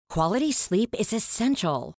Quality sleep is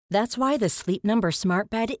essential. That's why the Sleep Number Smart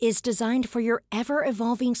Bed is designed for your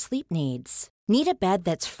ever-evolving sleep needs. Need a bed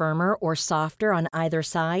that's firmer or softer on either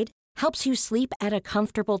side? Helps you sleep at a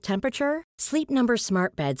comfortable temperature? Sleep Number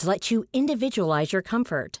Smart Beds let you individualize your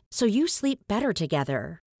comfort, so you sleep better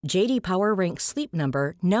together. J.D. Power ranks Sleep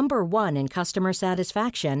Number number 1 in customer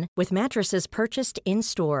satisfaction with mattresses purchased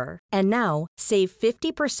in-store. And now, save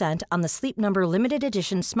 50% on the Sleep Number Limited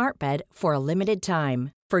Edition Smart Bed for a limited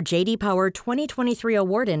time. For J.D. Power 2023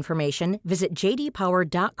 award information, visit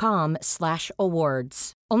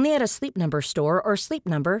jdpower.com/awards. Only at a Sleep Number store or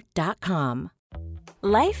sleepnumber.com.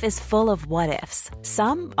 Life is full of what-ifs.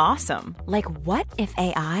 Some awesome, like what if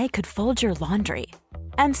AI could fold your laundry?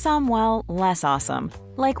 And some, well, less awesome,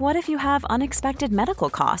 like what if you have unexpected medical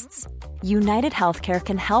costs? United Healthcare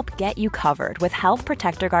can help get you covered with Health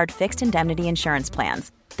Protector Guard fixed indemnity insurance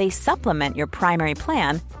plans. They supplement your primary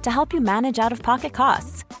plan to help you manage out-of-pocket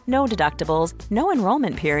costs. No deductibles, no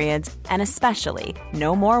enrollment periods, and especially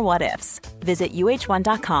no more what-ifs. Visit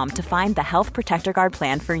uh1.com to find the Health Protector Guard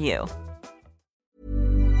plan for you.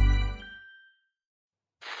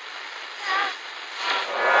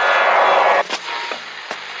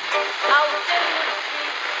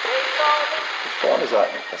 What is that?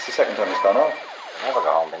 That's the second time it's gone off. They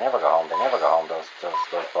never go home, those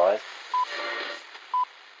boys.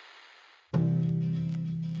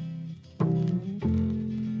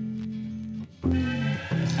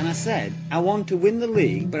 And I said, I want to win the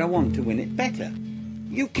league, but I want to win it better.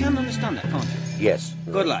 You can understand that, can't you? Yes.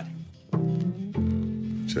 Good lad.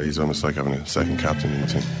 So he's almost like having a second captain in the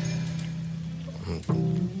team.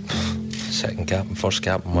 Second captain, first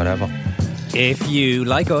captain, whatever. If you,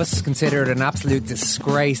 like us, consider it an absolute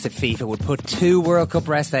disgrace that FIFA would put 2 World Cup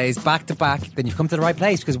rest days back to back, then you've come to the right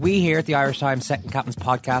place, because we here at the Irish Times Second Captains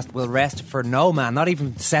podcast will rest for no man, not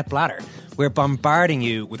even Sepp Blatter. We're bombarding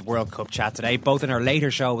you with World Cup chat today, both in our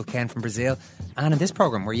later show with Ken from Brazil and in this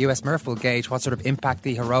programme where US Murph will gauge what sort of impact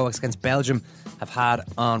the heroics against Belgium have had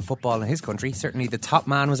on football in his country. Certainly the top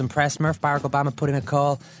man was impressed. Murph, Barack Obama put in a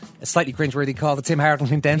slightly cringeworthy call to Tim Howard and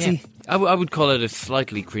Clint Dempsey. Yeah, I would call it a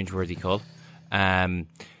slightly cringeworthy call.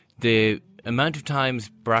 The amount of times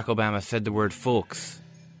Barack Obama said the word folks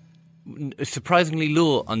is surprisingly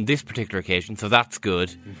low on this particular occasion, so that's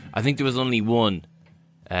good. I think there was only one.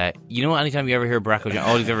 Anytime you ever hear Barack Obama,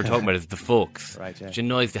 all he's ever talking about is the folks, right, yeah. Which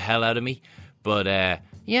annoys the hell out of me. But it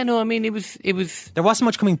was. There wasn't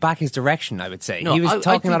much coming back his direction, I would say. No, he was talking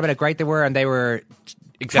a lot think about how great they were, and they were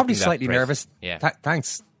probably slightly nervous. Yeah.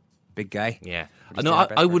 Thanks, big guy. Yeah.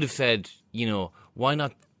 I would have said, why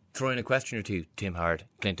not throw in a question or two, Tim Howard,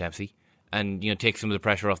 Clint Dempsey, and take some of the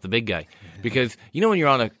pressure off the big guy, because when you're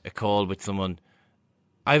on a call with someone.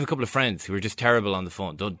 I have a couple of friends who are just terrible on the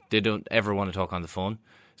phone. They don't ever want to talk on the phone.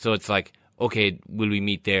 So it's like, okay, will we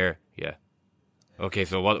meet there? Yeah. Okay,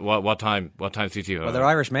 so what time? What time suits you? Well, they're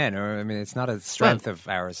Irish men, it's not a strength of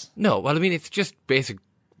ours. No, it's just basic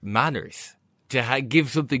manners to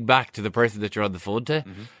give something back to the person that you're on the phone to.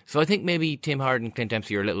 Mm-hmm. So I think maybe Tim Howard and Clint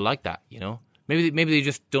Dempsey are a little like that. Maybe they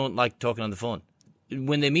just don't like talking on the phone.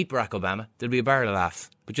 When they meet Barack Obama, there'll be a barrel of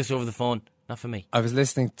laughs, but just over the phone. Not for me. I was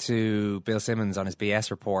listening to Bill Simmons on his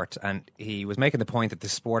BS report, and he was making the point that the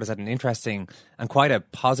sport is at an interesting and quite a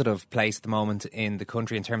positive place at the moment in the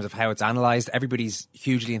country in terms of how it's analysed. Everybody's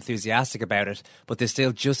hugely enthusiastic about it, but there's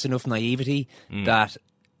still just enough naivety that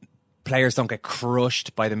players don't get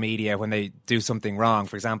crushed by the media when they do something wrong.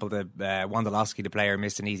 For example, the Wondolowski, the player,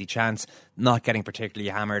 missed an easy chance, not getting particularly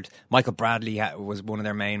hammered. Michael Bradley was one of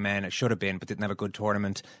their main men. It should have been, but didn't have a good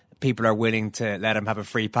tournament. People are willing to let him have a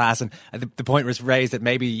free pass. And the point was raised that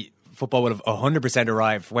maybe football will have 100%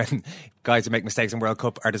 arrived when guys who make mistakes in World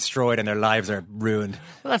Cup are destroyed and their lives are ruined.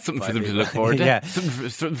 Well, that's something for them to look forward to. Yeah.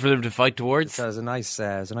 Something for them to fight towards. So it was a nice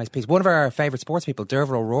piece. One of our favourite sports people,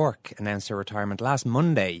 Derval O'Rourke, announced her retirement last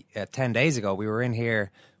Monday, 10 days ago. We were in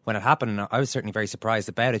here when it happened, and I was certainly very surprised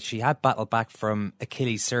about it. She had battled back from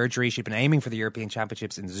Achilles surgery. She'd been aiming for the European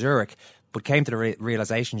Championships in Zurich, but came to the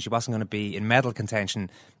realisation she wasn't going to be in medal contention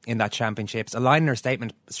in that championships. A line in her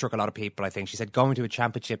statement struck a lot of people, I think. She said, going to a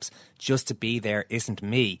championships just to be there isn't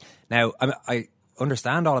me. Now, I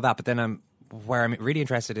understand all of that, but then where I'm really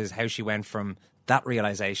interested is how she went from that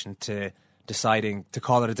realisation to deciding to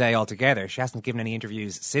call it a day altogether. She hasn't given any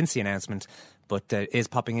interviews since the announcement, but is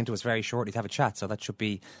popping into us very shortly to have a chat, so that should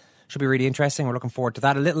be really interesting. We're looking forward to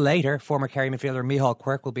that. A little later, former Kerry midfielder Micheál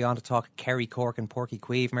Quirke will be on to talk Kerry, Cork and Porky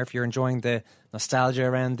Queeve. Murphy, you're enjoying the nostalgia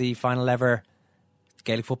around the final ever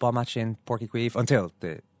Gaelic football match in Porky Queeve until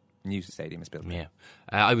the new stadium is built. Yeah,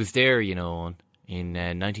 I was there, in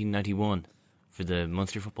 1991 for the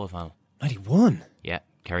Munster football final. 91? Yeah,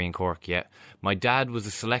 Kerry and Cork, yeah. My dad was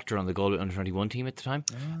a selector on the Galway under-21 team at the time,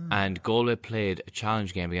 and Galway played a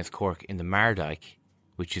challenge game against Cork in the Mardyke,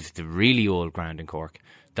 which is the really old ground in Cork,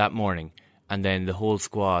 that morning, and then the whole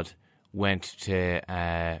squad went to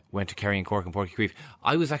Kerry and Cork and Porky Creeve.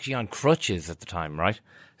 I was actually on crutches at the time, right?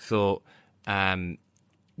 So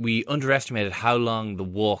we underestimated how long the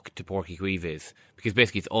walk to Porky Creeve is, because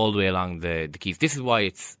basically it's all the way along the quays. This is why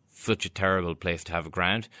it's such a terrible place to have a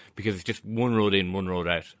ground, because it's just one road in, one road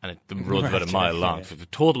out, and the road's about a mile long, so it's a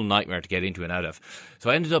total nightmare to get into and out of.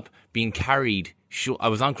 So I ended up being carried, I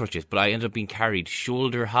was on crutches, but I ended up being carried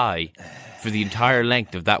shoulder high for the entire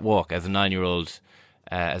length of that walk as a 9-year-old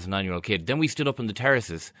kid. Then we stood up on the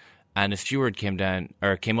terraces, and a steward came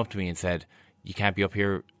up to me and said, "You can't be up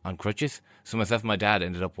here on crutches." So myself and my dad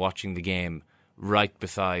ended up watching the game right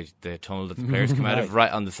beside the tunnel that the players come out of,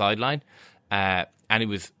 right on the sideline, and it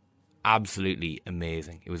was absolutely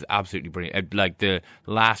amazing. It was absolutely brilliant. Like the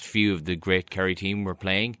last few of the great Kerry team were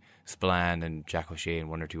playing, Spillane and Jack O'Shea and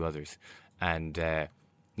one or two others. And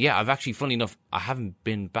I've actually, funny enough, I haven't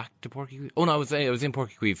been back to Porky Creeve. Oh no, I was in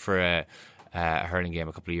Porky Creeve for a hurling game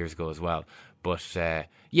a couple of years ago as well. But I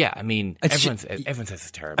mean, everyone says it's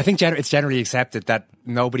terrible. I think it's generally accepted that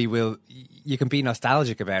nobody will. You can be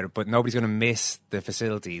nostalgic about it, but nobody's going to miss the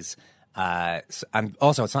facilities. And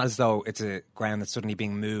also, it's not as though it's a ground that's suddenly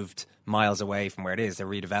being moved miles away from where it is. They're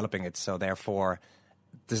redeveloping it, so therefore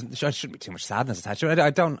there shouldn't be too much sadness attached to it. I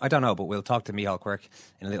don't know, but we'll talk to Micheál Quirk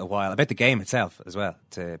in a little while about the game itself as well,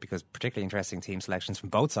 because particularly interesting team selections from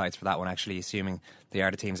both sides for that one, actually, assuming they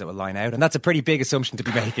are the teams that will line out. And that's a pretty big assumption to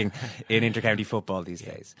be making in intercounty football these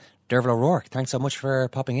days. Derval O'Rourke, thanks so much for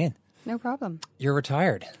popping in. No problem. You're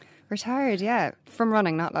retired? Retired, yeah. From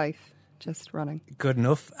running, not life. Just running. Good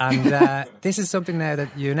enough. And this is something now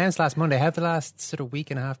that you announced last Monday. How've the last sort of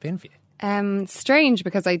week and a half been for you? Strange,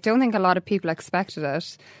 because I don't think a lot of people expected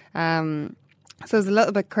it. So it was a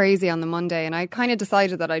little bit crazy on the Monday, and I kind of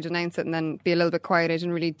decided that I'd announce it and then be a little bit quiet. I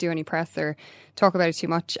didn't really do any press or talk about it too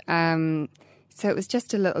much. So it was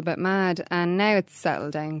just a little bit mad, and now it's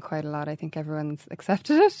settled down quite a lot. I think everyone's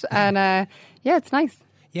accepted it, and it's nice.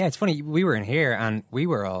 Yeah, it's funny. We were in here and we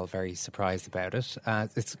were all very surprised about it.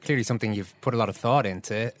 It's clearly something you've put a lot of thought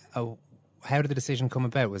into. How did the decision come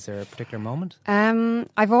about? Was there a particular moment?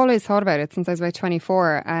 I've always thought about it since I was about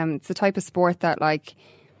 24. It's the type of sport that, like,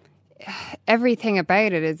 everything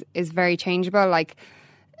about it is very changeable. Like,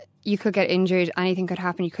 you could get injured, anything could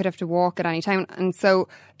happen, you could have to walk at any time. And so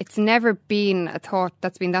it's never been a thought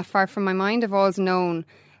that's been that far from my mind. I've always known.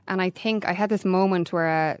 And I think I had this moment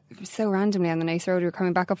where so randomly on the nice road, we were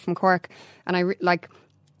coming back up from Cork, and I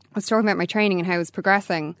was talking about my training and how it was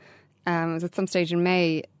progressing. I was at some stage in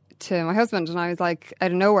May to my husband, and I was like,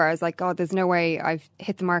 out of nowhere, I was like, God, there's no way I've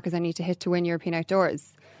hit the markers I need to hit to win European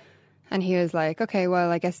Outdoors. And he was like, okay,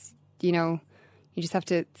 well, I guess, you just have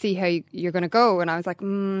to see how you're going to go. And I was like,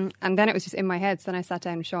 And then it was just in my head. So then I sat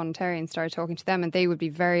down with Sean and Terry and started talking to them, and they would be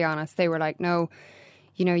very honest. They were like, no,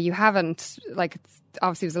 you haven't, like, it's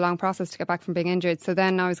obviously it was a long process to get back from being injured. So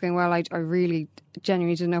then I was going, well, I really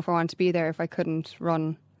genuinely didn't know if I wanted to be there if I couldn't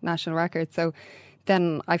run national records. So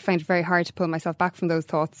then I found it very hard to pull myself back from those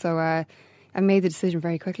thoughts. So I made the decision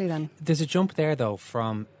very quickly then. There's a jump there, though,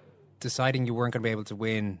 from deciding you weren't going to be able to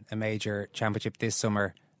win a major championship this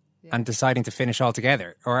summer and deciding to finish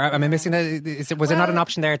altogether. Or am I missing that? Was there not an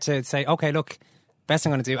option there to say, okay, look, best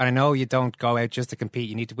I'm going to do, and I know you don't go out just to compete,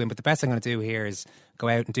 you need to win, but the best I'm going to do here is go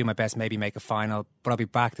out and do my best, maybe make a final, but I'll be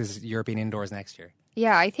back to European Indoors next year?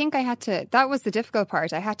 Yeah, I think I had to, that was the difficult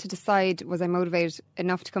part. I had to decide, was I motivated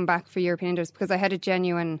enough to come back for European Indoors? Because I had a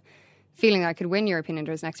genuine feeling I could win European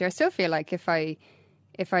Indoors next year. I still feel like if I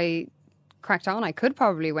cracked on, I could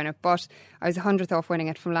probably win it, but I was 100th off winning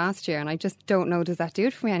it from last year, and I just don't know, does that do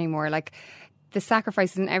it for me anymore? Like, the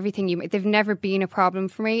sacrifices and everything, they've never been a problem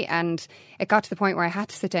for me, and it got to the point where I had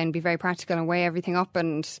to sit down and be very practical and weigh everything up,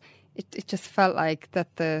 and it just felt like that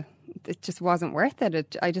it just wasn't worth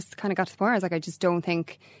it. I just kind of got to the point where I was like, I just don't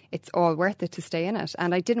think it's all worth it to stay in it.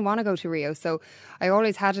 And I didn't want to go to Rio, so I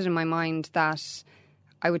always had it in my mind that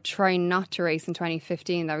I would try not to race in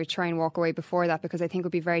 2015. I would try and walk away before that, because I think it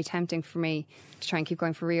would be very tempting for me to try and keep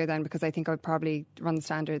going for Rio then, because I think I would probably run the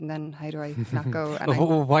standard, and then how do I not go? And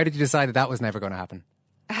why did you decide that was never going to happen?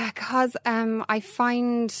 Because I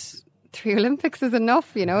find 3 Olympics is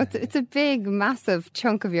enough, It's a big, massive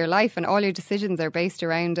chunk of your life, and all your decisions are based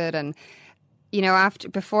around it. And,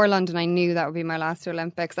 before London, I knew that would be my last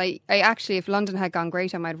Olympics. I actually, if London had gone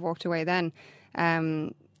great, I might have walked away then.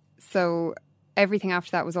 So everything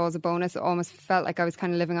after that was always a bonus. It almost felt like I was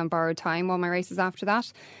kind of living on borrowed time, all my races after that.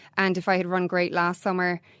 And if I had run great last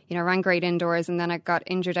summer, ran great indoors, and then I got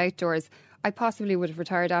injured outdoors, I possibly would have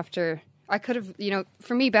retired after. I could have,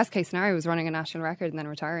 for me, best case scenario was running a national record and then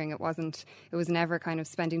retiring. It was never kind of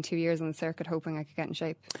spending 2 years on the circuit hoping I could get in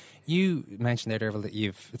shape. You mentioned there, Derval, that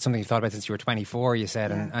it's something you've thought about since you were 24, you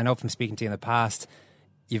said, and I know from speaking to you in the past,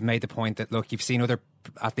 you've made the point that, look, you've seen other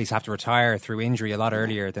athletes have to retire through injury a lot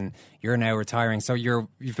earlier than you're now retiring. So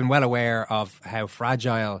you've been well aware of how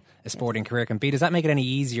fragile a sporting career can be. Does that make it any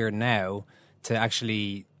easier now to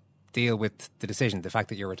actually deal with the decision, the fact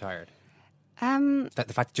that you're retired?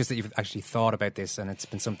 The fact just that you've actually thought about this and it's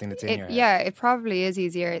been something that's in your head. Yeah, it probably is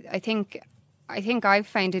easier. I think I've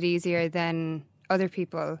found it easier than other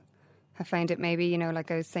people have found it. Maybe,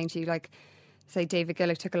 like I was saying to you, like say David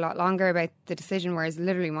Gillick took a lot longer about the decision, whereas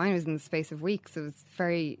literally mine was in the space of weeks. I'm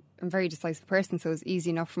a very decisive person, so it was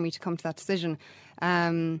easy enough for me to come to that decision.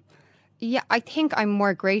 I think I'm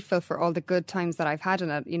more grateful for all the good times that I've had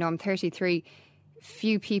in it. I'm 33.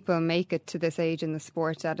 Few people make it to this age in the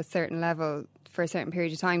sport at a certain level for a certain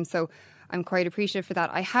period of time, so I'm quite appreciative for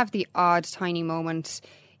that. I have the odd tiny moment,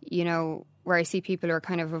 where I see people who are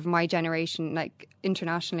kind of my generation, like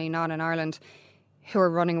internationally, not in Ireland, who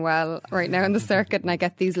are running well right now in the circuit, and I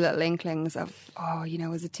get these little inklings of,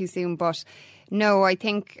 is it too soon? But no, I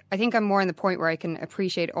think I'm more in the point where I can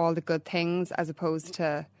appreciate all the good things as opposed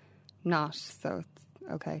to not, so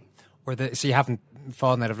it's okay. So you haven't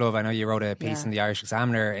fallen out of love. I know you wrote a piece in the Irish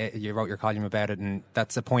Examiner, you wrote your column about it, and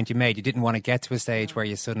that's the point you made. You didn't want to get to a stage where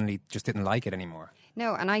you suddenly just didn't like it anymore.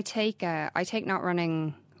 No, and I take not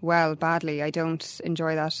running well badly. I don't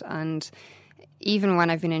enjoy that, and even when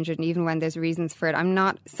I've been injured and even when there's reasons for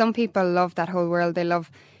it, some people love that whole world. They love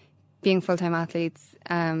being full-time athletes,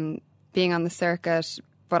 being on the circuit,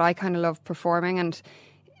 but I kind of love performing, and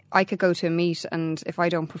I could go to a meet and if I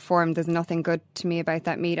don't perform, there's nothing good to me about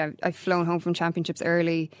that meet. I've flown home from championships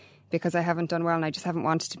early because I haven't done well and I just haven't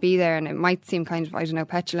wanted to be there, and it might seem kind of,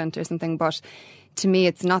 petulant or something, but to me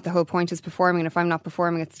it's not. The whole point is performing, and if I'm not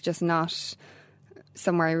performing, it's just not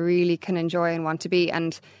somewhere I really can enjoy and want to be,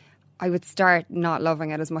 and I would start not loving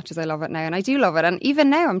it as much as I love it now, and I do love it. And even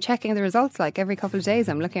now I'm checking the results, like every couple of days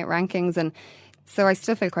I'm looking at rankings, and so I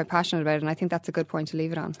still feel quite passionate about it, and I think that's a good point to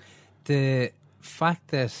leave it on. The fact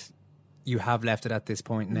that you have left it at this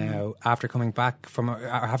point now, after coming back from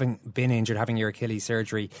having been injured, having your Achilles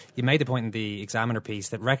surgery, you made the point in the Examiner piece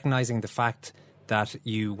that recognising the fact that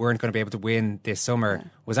you weren't going to be able to win this summer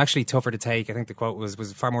was actually tougher to take. I think the quote was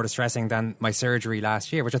far more distressing than my surgery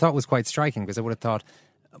last year, which I thought was quite striking, because I would have thought,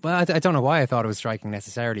 well, I don't know why I thought it was striking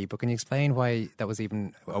necessarily, but can you explain why that was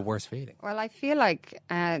even a worse feeling? Well, I feel like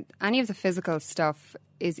any of the physical stuff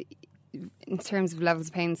is, in terms of levels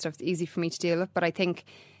of pain and stuff, it's easy for me to deal with, but I think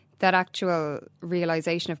that actual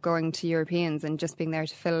realisation of going to Europeans and just being there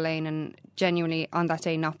to fill a lane and genuinely on that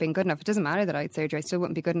day not being good enough. It doesn't matter that I had surgery, I still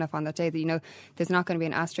wouldn't be good enough on that day. That, there's not going to be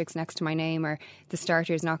an asterisk next to my name, or the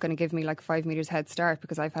starter is not going to give me like 5 metres head start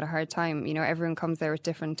because I've had a hard time. Everyone comes there with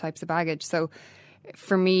different types of baggage. So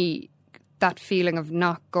for me, that feeling of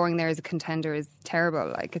not going there as a contender is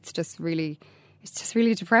terrible. Like it's just really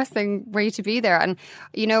depressing way to be there. And,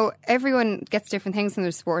 everyone gets different things in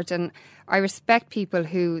their sport, and I respect people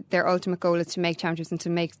who their ultimate goal is to make championships and to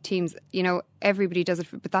make teams. Everybody does it,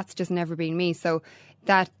 but that's just never been me. So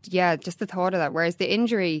just the thought of that. Whereas the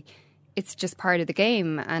injury, it's just part of the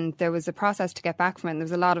game, and there was a process to get back from it, and there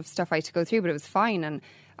was a lot of stuff I had to go through, but it was fine, and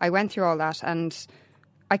I went through all that, and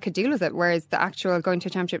I could deal with it. Whereas the actual going to a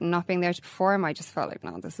championship and not being there to perform, I just felt like,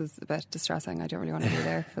 no, this is a bit distressing. I don't really want to be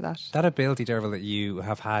there for that. That ability, Derval, that you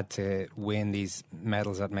have had to win these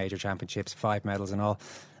medals at major championships, 5 medals and all.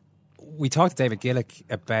 We talked to David Gillick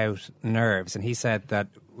about nerves, and he said that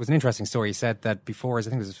it was an interesting story. He said that before, I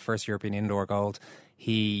think it was his first European indoor gold,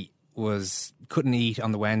 he couldn't eat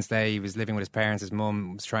on the Wednesday. He was living with his parents. His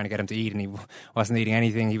mum was trying to get him to eat, and he wasn't eating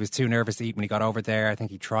anything. He was too nervous to eat when he got over there. I think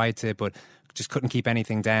he tried to, but just couldn't keep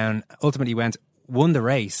anything down. Ultimately won the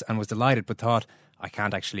race and was delighted, but thought, I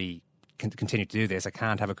can't actually continue to do this. I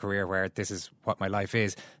can't have a career where this is what my life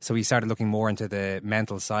is. So he started looking more into the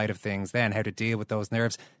mental side of things then, how to deal with those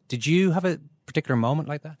nerves. Did you have a particular moment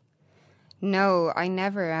like that? No, I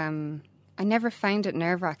never found it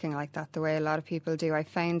nerve-wracking like that, the way a lot of people do. I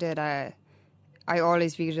found it, I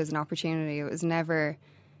always viewed it as an opportunity. It was never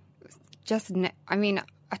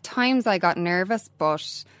at times I got nervous,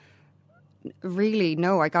 but really,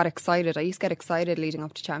 no, I got excited. I used to get excited leading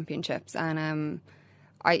up to championships, and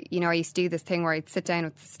I used to do this thing where I'd sit down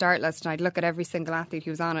with the start list and I'd look at every single athlete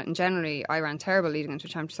who was on it, and generally I ran terrible leading into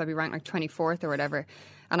championships. I'd be ranked like 24th or whatever,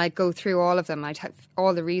 and I'd go through all of them. I'd have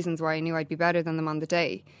all the reasons why I knew I'd be better than them on the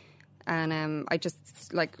day, and I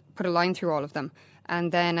just like put a line through all of them,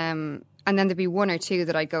 and then there'd be one or two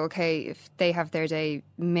that I'd go, okay, if they have their day,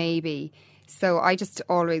 maybe. So I just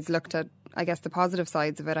always looked at, I guess, the positive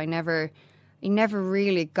sides of it. I never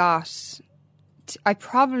really got... I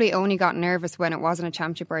probably only got nervous when it wasn't a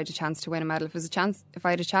championship where I had a chance to win a medal. If I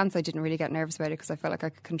had a chance, I didn't really get nervous about it because I felt like I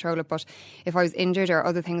could control it. But if I was injured or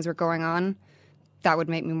other things were going on, that would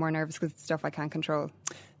make me more nervous because it's stuff I can't control.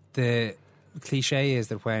 The cliche is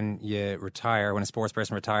that when you retire, when a sports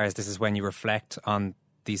person retires, this is when you reflect on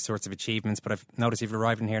these sorts of achievements. But I've noticed you've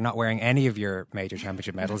arrived in here not wearing any of your major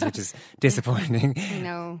championship medals, which is disappointing.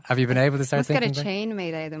 No. Have you been able to start thinking? Must get a chain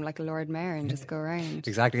made out of them like a Lord Mayor and just go around.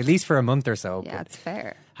 Exactly, at least for a month or so. Yeah, it's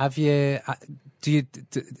fair. Have you? Do you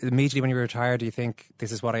immediately when you retire? Do you think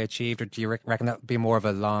this is what I achieved, or do you reckon that would be more of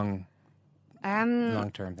a long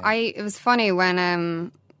term thing? It was funny when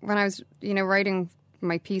I was writing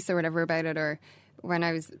my piece or whatever about it, or when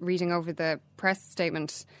I was reading over the press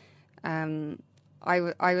statement.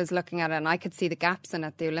 I was looking at it and I could see the gaps in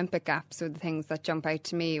it, the Olympic gaps, or the things that jump out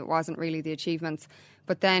to me. It wasn't really the achievements.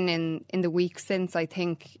 But then in the week since, I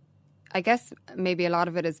guess maybe a lot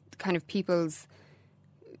of it is kind of people's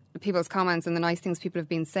comments and the nice things people have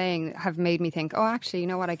been saying have made me think, oh, actually, you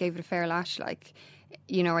know what, I gave it a fair lash. Like,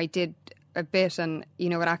 I did a bit and,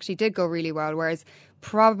 it actually did go really well. Whereas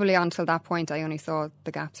probably until that point, I only saw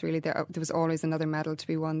the gaps really. There was always another medal to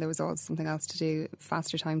be won. There was always something else to do,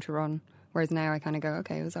 faster time to run. Whereas now I kind of go,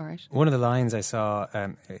 okay, it was all right. One of the lines I saw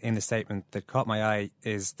in the statement that caught my eye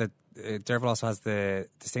is that Derval also has the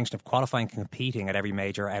distinction of qualifying and competing at every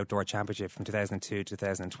major outdoor championship from 2002 to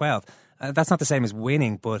 2012. That's not the same as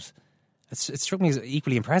winning, but it struck me as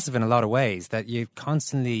equally impressive in a lot of ways that you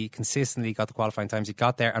consistently got the qualifying times. You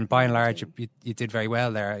got there, and by and large, you did very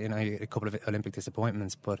well there. You had a couple of Olympic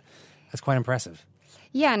disappointments, but that's quite impressive.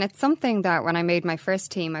 Yeah, and it's something that when I made my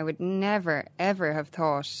first team, I would never, ever have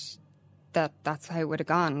thought that's how it would have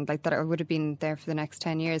gone, like that I would have been there for the next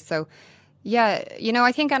 10 years. So yeah,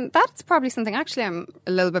 I think that's probably something actually I'm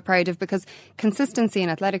a little bit proud of, because consistency in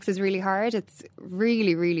athletics is really hard. It's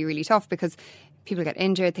really, really, really tough because people get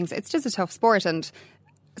injured, things. It's just a tough sport. And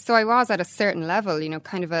so I was at a certain level,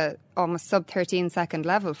 kind of a almost sub 13 second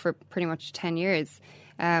level for pretty much 10 years,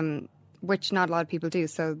 which not a lot of people do.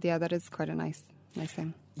 So yeah, that is quite a nice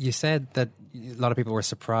thing. You said that a lot of people were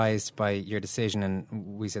surprised by your decision, and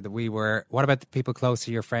we said that we were. What about the people close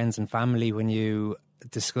to your friends and family when you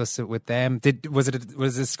discussed it with them? Was it a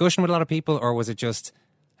discussion with a lot of people, or was it just,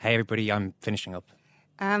 hey, everybody, I'm finishing up?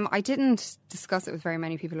 I didn't discuss it with very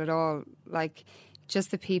many people at all. Like,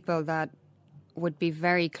 just the people that would be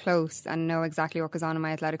very close and know exactly what goes on in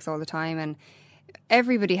my athletics all the time, and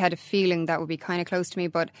everybody had a feeling that would be kind of close to me.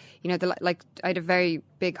 But I had a very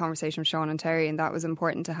big conversation with Sean and Terry, and that was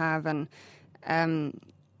important to have. And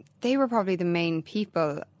they were probably the main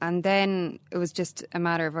people. And then it was just a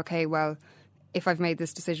matter of, okay, well, if I've made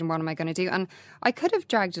this decision, what am I going to do? And I could have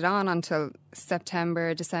dragged it on until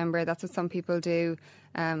September, December. That's what some people do.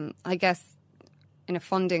 I guess in a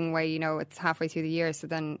funding way, it's halfway through the year. So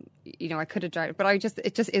then, I could have dragged it. But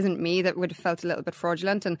it just isn't me. That would have felt a little bit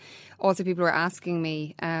fraudulent. And also people were asking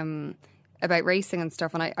me about racing and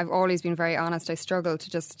stuff. And I've always been very honest. I struggle to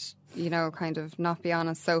just, kind of not be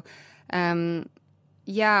honest. So, actually,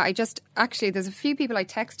 there's a few people I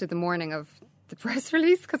texted the morning of the press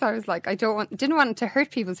release because I was like, didn't want to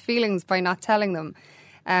hurt people's feelings by not telling them.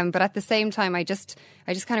 But at the same time, I just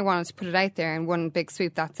kind of wanted to put it out there in one big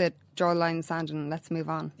sweep. That's it. Draw the line in the sand and let's move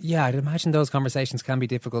on. Yeah, I'd imagine those conversations can be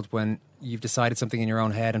difficult when you've decided something in your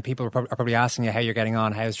own head and people are probably asking you how you're getting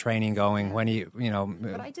on, how's training going, when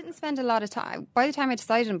But I didn't spend a lot of time. By the time I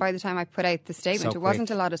decided and by the time I put out the statement, it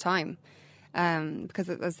wasn't a lot of time. Because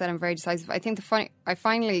as I said, I'm very decisive. I think I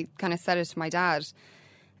finally kind of said it to my dad,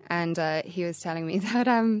 and he was telling me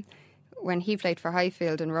that when he played for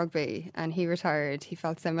Highfield in rugby and he retired, he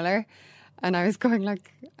felt similar. And I was going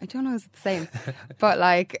like, I don't know, is it the same? But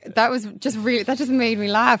that was just really, that just made me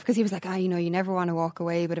laugh because he was like, you never want to walk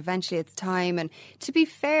away, but eventually it's time. And to be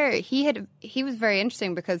fair, he was very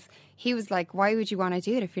interesting because he was like, why would you want to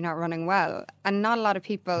do it if you're not running well? And not a lot of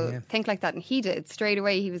people think like that. And he did straight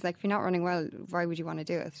away. He was like, if you're not running well, why would you want to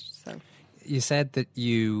do it? So you said that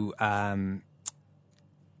you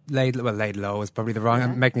laid low is probably the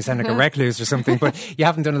wrong, making you sound like a recluse or something, but you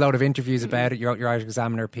haven't done a lot of interviews about it. You're your Irish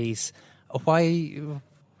Examiner piece. Why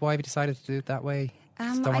have you decided to do it that way?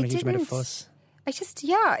 Just don't want a huge amount of fuss. Which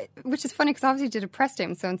is funny because obviously I did a press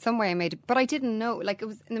statement, so in some way I made it, but I didn't know, it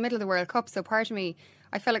was in the middle of the World Cup, so part of me,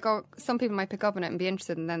 I felt like, some people might pick up on it and be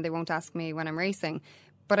interested and then they won't ask me when I'm racing.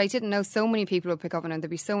 But I didn't know so many people would pick up on it and there'd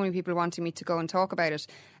be so many people wanting me to go and talk about it.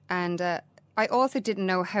 And I also didn't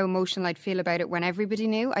know how emotional I'd feel about it when everybody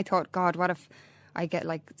knew. I thought, God, what if I get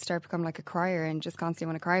start becoming like a crier and just constantly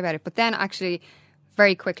want to cry about it? But then actually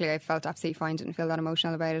very quickly I felt absolutely fine, didn't feel that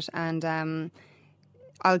emotional about it. And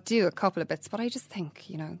I'll do a couple of bits, but I just think,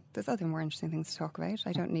 there's other more interesting things to talk about.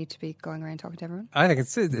 I don't need to be going around talking to everyone. I think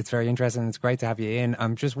it's very interesting. It's great to have you in.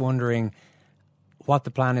 I'm just wondering what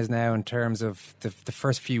the plan is now in terms of the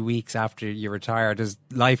first few weeks after you retire. Does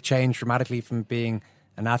life change dramatically from being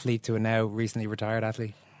an athlete to a now recently retired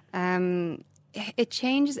athlete? It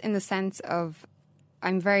changes in the sense of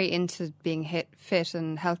I'm very into being fit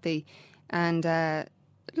and healthy, and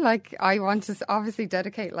I want to obviously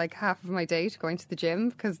dedicate like half of my day to going to the gym,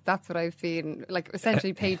 because that's what I've been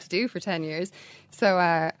essentially paid to do for 10 years.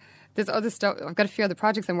 So there's other stuff. I've got a few other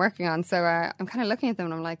projects I'm working on. So I'm kind of looking at them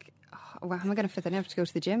and I'm like, well, how am I going to fit that in to go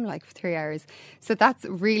to the gym for 3 hours? So that's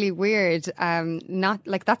really weird.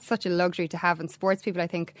 That's such a luxury to have. And sports people, I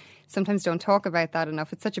think, sometimes don't talk about that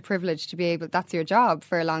enough. It's such a privilege to be able, that's your job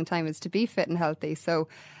for a long time, is to be fit and healthy. So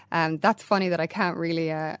that's funny that I can't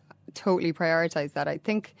really totally prioritise that. I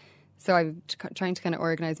think, so I'm trying to kind of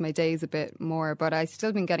organise my days a bit more, but I've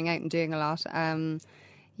still been getting out and doing a lot. I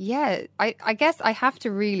guess I have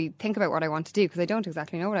to really think about what I want to do, because I don't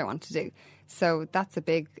exactly know what I want to do. So that's a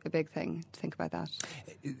big thing to think about that.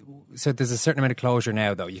 So there's a certain amount of closure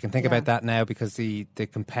now, though. You can think about that now, because the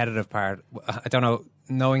competitive part, I don't know,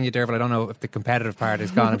 knowing you, Derval, I don't know if the competitive part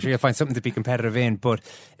is gone. I'm sure you'll find something to be competitive in, but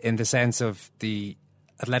in the sense of the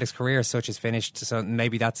athletics career as such is finished, so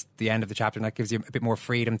maybe that's the end of the chapter, and that gives you a bit more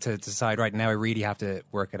freedom to decide, right now I really have to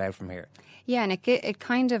work it out from here. Yeah, and it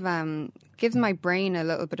kind of gives my brain a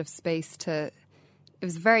little bit of space to... It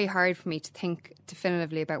was very hard for me to think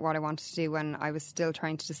definitively about what I wanted to do when I was still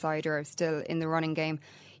trying to decide, or I was still in the running game.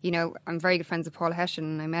 I'm very good friends with Paul Hessian,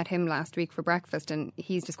 and I met him last week for breakfast, and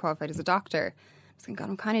he's just qualified as a doctor. I was thinking, God,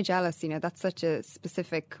 I'm kind of jealous, that's such a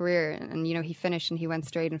specific career. And, he finished and he went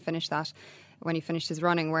straight and finished that when he finished his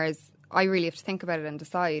running, whereas I really have to think about it and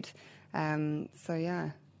decide. So, yeah,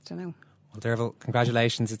 I don't know. Well, Derval,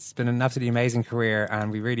 congratulations. It's been an absolutely amazing career,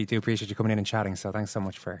 and we really do appreciate you coming in and chatting. So thanks so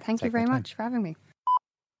much for Thank you very much for having me.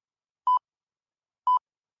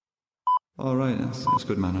 All right, that's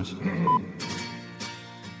good manners. A number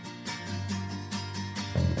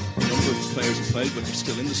of players have played, but they're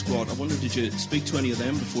still in the squad. I wonder, did you speak to any of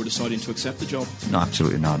them before deciding to accept the job? No,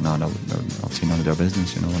 absolutely not. No, obviously none of their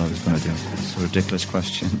business, what I was going to do. It's a ridiculous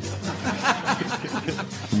question.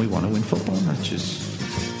 We want to win football matches.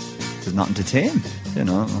 There's nothing to tame,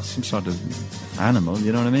 some sort of animal,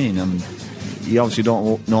 you know what I mean? You obviously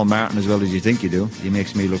don't know Martin as well as you think you do. He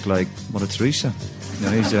makes me look like Mother Teresa.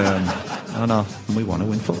 He's, we want to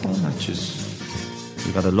win football matches.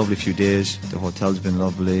 We've had a lovely few days. The hotel's been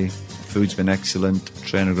lovely. Food's been excellent.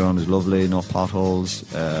 Training ground is lovely. No potholes.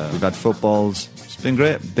 We've had footballs. It's been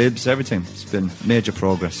great. Bibs, everything. It's been major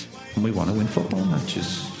progress. And we want to win football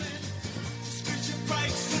matches.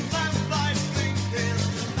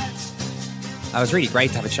 It was really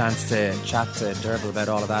great to have a chance to chat to Derval about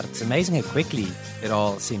all of that. It's amazing how quickly it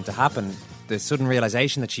all seemed to happen. The sudden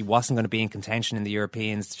realisation that she wasn't going to be in contention in the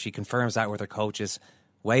Europeans, she confirms that with her coaches,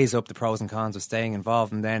 weighs up the pros and cons of staying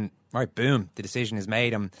involved, and then, right, boom, the decision is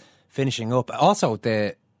made. I'm finishing up. Also,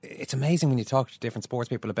 it's amazing when you talk to different sports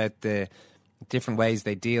people about the different ways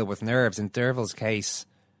they deal with nerves. In Derval's case,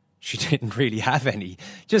 she didn't really have any.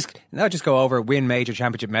 Just go over, win major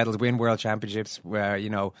championship medals, win world championships,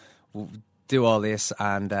 do all this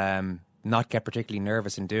and not get particularly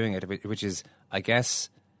nervous in doing it, which is, I guess,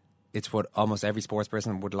 it's what almost every sports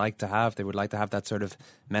person would like to have. They would like to have that sort of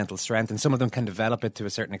mental strength, and some of them can develop it to a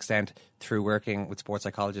certain extent through working with sports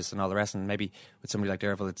psychologists and all the rest. And maybe with somebody like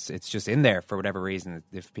Derval, it's just in there for whatever reason.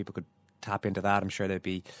 If people could tap into that, I'm sure they'd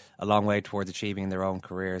be a long way towards achieving in their own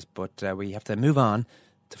careers. But we have to move on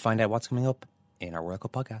to find out what's coming up in our World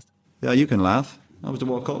Cup podcast. Yeah, you can laugh. That was the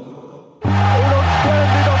World Cup.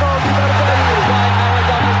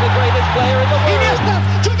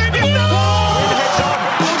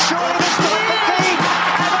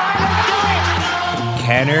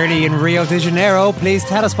 Ken Early in Rio de Janeiro, please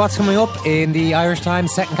tell us what's coming up in the Irish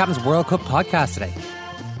Times Second Captain's World Cup podcast today.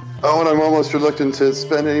 Oh, and I'm almost reluctant to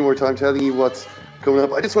spend any more time telling you what's coming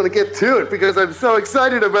up. I just want to get to it because I'm so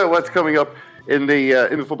excited about what's coming up in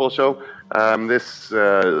the football show. This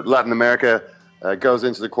Latin America goes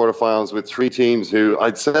into the quarterfinals with three teams who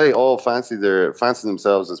I'd say all fancy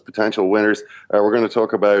themselves as potential winners. We're going to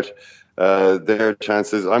talk about their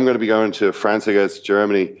chances. I'm going to be going to France against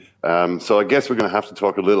Germany. So I guess we're going to have to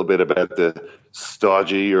talk a little bit about the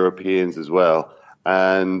stodgy Europeans as well.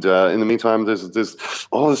 And in the meantime, there's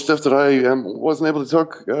all the stuff that I wasn't able to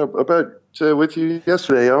talk about with you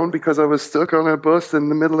yesterday, Owen, because I was stuck on a bus in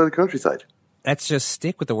the middle of the countryside. Let's just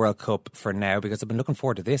stick with the World Cup for now because I've been looking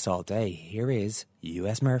forward to this all day. Here is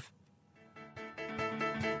US Murph.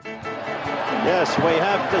 Yes, we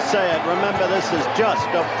have to say it. Remember, this is just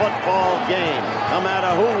a football game, no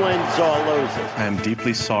matter who wins or loses. I am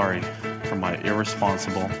deeply sorry for my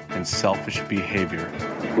irresponsible and selfish behavior.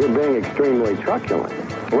 You're being extremely truculent.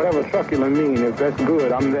 Whatever truculent means, if that's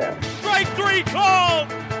good, I'm there. Strike three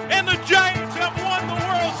called, and the Giants have won the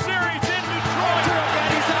World Series in Detroit.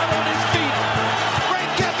 He's out on his feet. Frank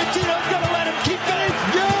Cappuccino's going to let him keep going.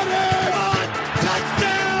 Get it!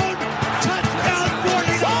 Touchdown! Touchdown,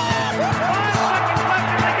 49!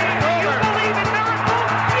 5 seconds left in the game. Do you believe in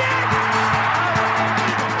miracles? Yes!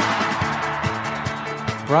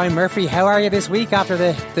 Brian Murphy, how are you this week after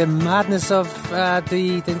the madness of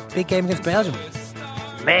the big game against Belgium?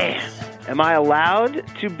 Man, am I allowed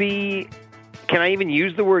to be... Can I even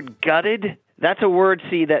use the word gutted? That's a word,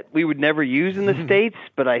 see, that we would never use in the States,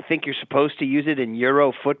 but I think you're supposed to use it in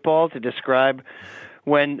Euro football to describe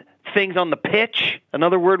when things on the pitch,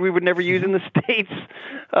 another word we would never use in the States,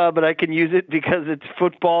 but I can use it because it's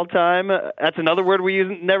football time. That's another word we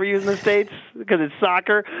never use in the States because it's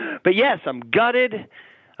soccer. But yes, I'm gutted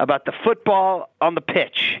about the football on the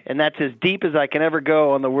pitch, and that's as deep as I can ever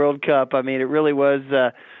go on the World Cup. I mean, it really was...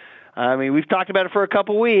 we've talked about it for a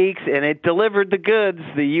couple weeks, and it delivered the goods.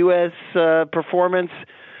 The U.S. Performance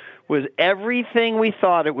was everything we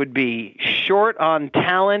thought it would be. Short on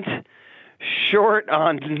talent, short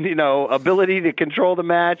on ability to control the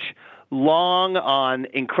match, long on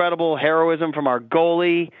incredible heroism from our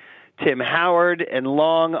goalie, Tim Howard, and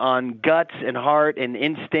long on guts and heart and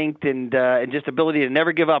instinct and just ability to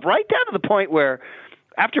never give up, right down to the point where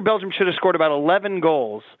after Belgium should have scored about 11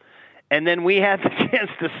 goals, and then we had the chance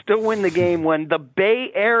to still win the game when the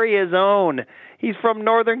Bay Area's own, he's from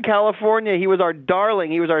Northern California, he was our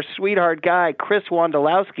darling, he was our sweetheart guy, Chris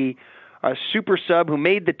Wondolowski, a super sub who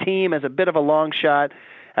made the team as a bit of a long shot,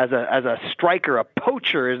 as a striker, a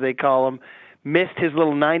poacher as they call him, missed his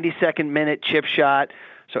little 92nd minute chip shot.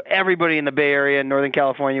 So everybody in the Bay Area in Northern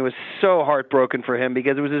California was so heartbroken for him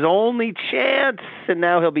because it was his only chance, and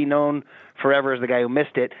now he'll be known forever as the guy who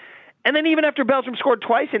missed it. And then even after Belgium scored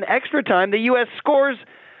twice in extra time, the U.S. scores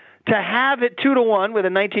to have it 2-1 with a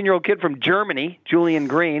 19-year-old kid from Germany, Julian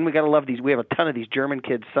Green. We got to love these. We have a ton of these German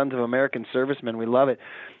kids, sons of American servicemen. We love it.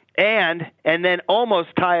 And then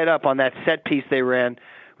almost tie it up on that set piece they ran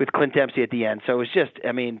with Clint Dempsey at the end. So it was just,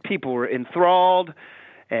 people were enthralled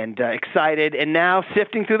and excited, and now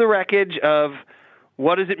sifting through the wreckage of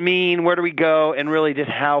what does it mean, where do we go, and really just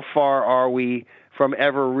how far are we from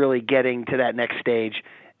ever really getting to that next stage.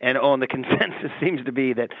 And the consensus seems to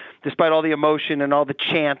be that despite all the emotion and all the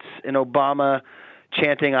chants and Obama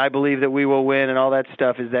chanting, I believe that we will win and all that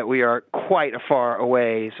stuff, is that we are quite a far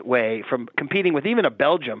away from competing with even a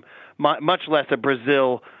Belgium, much less a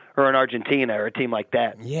Brazil or an Argentina or a team like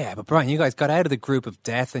that. Yeah, but Brian, you guys got out of the group of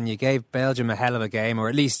death and you gave Belgium a hell of a game, or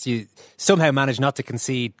at least you somehow managed not to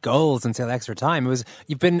concede goals until extra time. I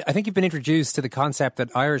think you've been introduced to the concept that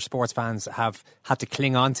Irish sports fans have had to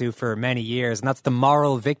cling on to for many years, and that's the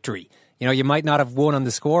moral victory. You might not have won on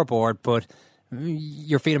the scoreboard, but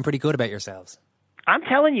you're feeling pretty good about yourselves. I'm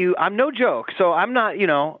telling you, I'm no joke. So I'm not,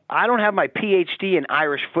 I don't have my PhD in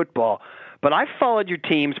Irish football, but I followed your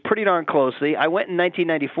teams pretty darn closely. I went in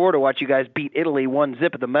 1994 to watch you guys beat Italy 1-0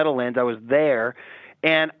 at the Meadowlands. I was there.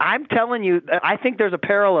 And I'm telling you, I think there's a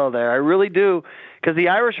parallel there. I really do. Because the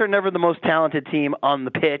Irish are never the most talented team on the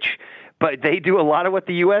pitch, but they do a lot of what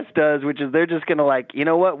the U.S. does, which is they're just going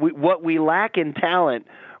to what we lack in talent,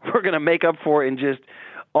 we're going to make up for in just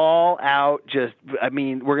all out,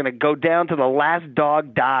 we're going to go down to the last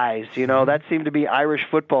dog dies. That seemed to be Irish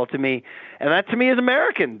football to me. And that to me is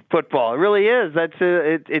American football. It really is.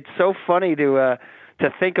 It's so funny to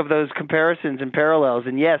think of those comparisons and parallels.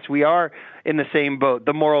 And yes, we are in the same boat,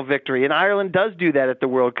 the moral victory. And Ireland does do that at the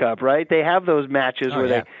World Cup, right? They have those matches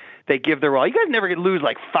where they give their all. You guys never lose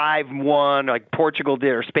like 5-1 like Portugal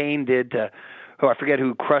did or Spain did to, I forget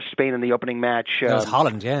who crushed Spain in the opening match. That was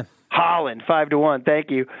Holland, yeah. Holland, 5-1. Thank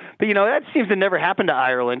you. But that seems to never happen to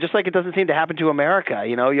Ireland, just like it doesn't seem to happen to America.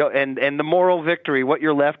 And the moral victory, what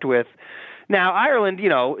you're left with. Now Ireland,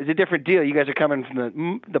 is a different deal. You guys are coming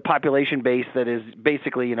from the population base that is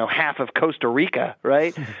basically half of Costa Rica,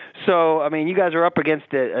 right? So you guys are up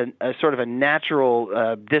against a sort of a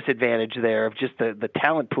natural disadvantage there of just the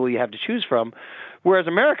talent pool you have to choose from. Whereas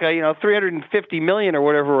America, 350 million or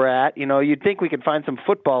whatever we're at, you'd think we could find some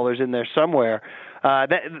footballers in there somewhere.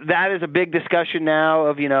 That is a big discussion now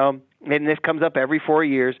of, and this comes up every 4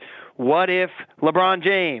 years. What if LeBron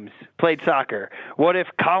James played soccer? What if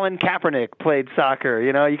Colin Kaepernick played soccer?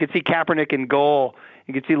 You could see Kaepernick in goal.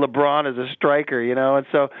 You could see LeBron as a striker, and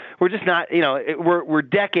so we're just not, we're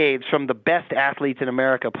decades from the best athletes in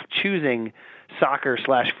America choosing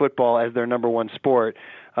soccer/football as their number one sport.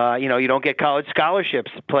 You don't get college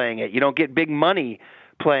scholarships playing it. You don't get big money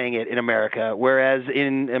playing it in America. Whereas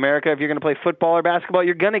in America, if you're going to play football or basketball,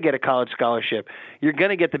 you're going to get a college scholarship. You're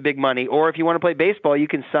going to get the big money. Or if you want to play baseball, you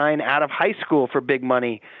can sign out of high school for big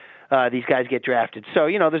money. These guys get drafted. So,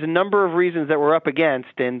 there's a number of reasons that we're up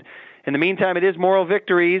against. And in the meantime, it is moral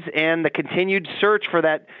victories and the continued search for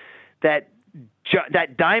that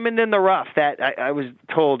diamond in the rough that I was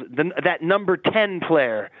told, that number 10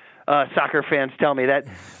 player. Soccer fans tell me that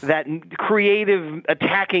creative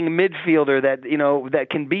attacking midfielder that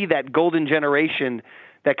can be that golden generation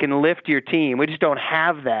that can lift your team. We just don't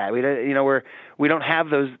have that. We don't have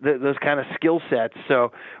those kind of skill sets.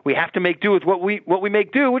 So we have to make do with what we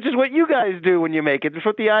make do, which is what you guys do when you make it. It's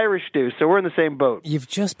what the Irish do. So we're in the same boat. You've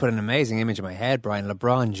just put an amazing image in my head, Brian.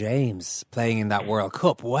 LeBron James playing in that World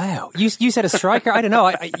Cup. Wow. You said a striker. I don't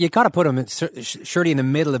know. You got to put him surely in the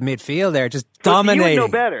middle of midfield there, just dominating. You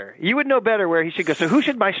would know better. You would know better where he should go. So who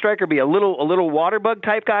should my striker be? A little water bug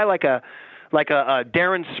type guy, like a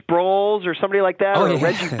Darren Sproles or somebody like that, or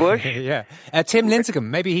Reggie Bush. Yeah. Tim Lincecum,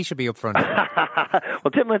 maybe he should be up front.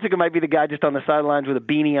 Well, Tim Lincecum might be the guy just on the sidelines with a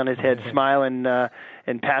beanie on his head, smiling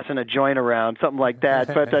and passing a joint around, something like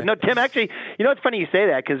that. But no, Tim, actually, it's funny you say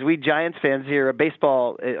that because we Giants fans here,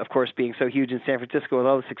 baseball, of course, being so huge in San Francisco with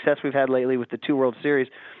all the success we've had lately with the 2 World Series,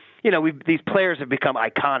 these players have become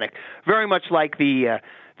iconic, very much like the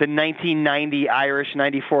 1990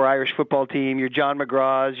 94 Irish football team, your John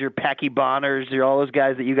McGraws, your Packy Bonners, all those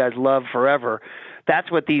guys that you guys love forever.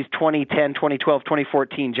 That's what these 2010, 2012,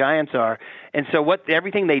 2014 Giants are. And so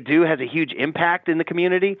everything they do has a huge impact in the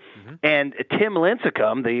community. Mm-hmm. And Tim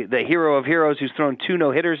Lincecum, the hero of heroes who's thrown 2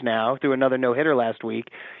 no-hitters now, threw another no-hitter last week,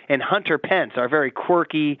 and Hunter Pence, our very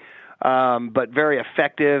quirky but very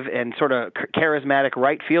effective and sort of charismatic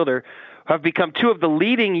right fielder, have become 2 of the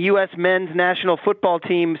leading U.S. men's national football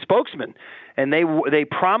team spokesmen. And they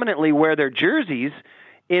prominently wear their jerseys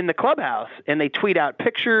in the clubhouse, and they tweet out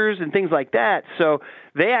pictures and things like that. So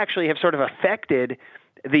they actually have sort of affected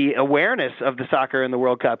the awareness of the soccer in the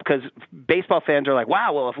World Cup, because baseball fans are like,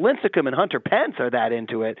 wow, well, if Lincecum and Hunter Pence are that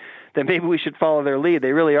into it, then maybe we should follow their lead.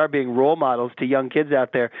 They really are being role models to young kids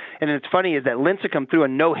out there. And it's funny is that Lincecum threw a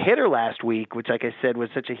no-hitter last week, which, like I said,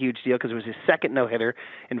 was such a huge deal because it was his second no-hitter,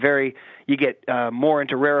 and you get more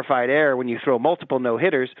into rarefied air when you throw multiple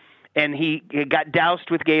no-hitters. And he got doused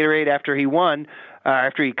with Gatorade after he won,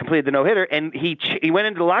 after he completed the no-hitter, and he went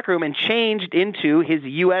into the locker room and changed into his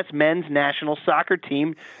U.S. men's national soccer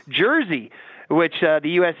team jersey, which the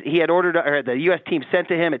U.S. team sent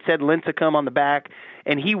to him. It said Lincecum on the back,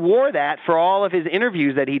 and he wore that for all of his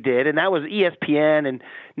interviews that he did, and that was ESPN and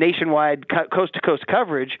nationwide coast-to-coast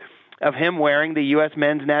coverage of him wearing the U.S.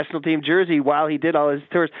 men's national team jersey while he did all his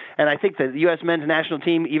tours. And I think the U.S. men's national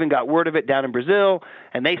team even got word of it down in Brazil,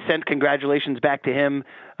 and they sent congratulations back to him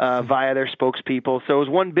via their spokespeople. So it was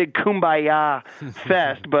one big kumbaya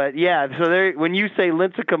fest. But, yeah, so when you say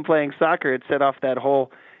Lincecum playing soccer, it set off that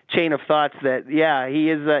whole chain of thoughts that, yeah,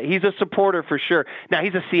 he's a supporter for sure. Now,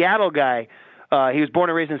 he's a Seattle guy. He was born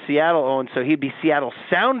and raised in Seattle, Owen, so he'd be Seattle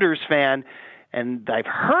Sounders fan. And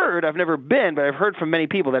I've never been, but I've heard from many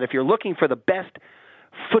people that if you're looking for the best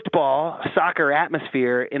soccer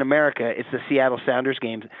atmosphere in America, it's the Seattle Sounders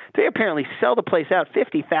games. They apparently sell the place out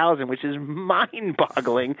 50,000, which is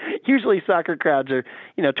mind-boggling. Usually soccer crowds are,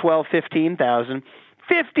 12, 15,000.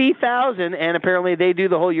 50,000, and apparently they do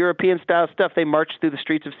the whole European-style stuff. They march through the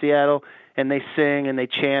streets of Seattle, and they sing, and they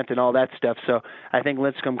chant, and all that stuff. So I think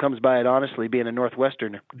Lincecum comes by it honestly, being a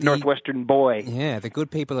Northwestern boy. Yeah, the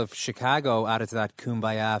good people of Chicago added to that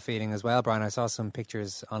kumbaya feeling as well, Brian. I saw some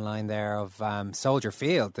pictures online there of Soldier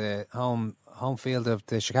Field, the home field of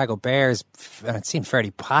the Chicago Bears, and it seemed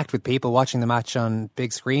fairly packed with people watching the match on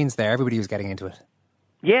big screens there. Everybody was getting into it.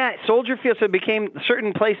 Yeah, Soldier Field, so it became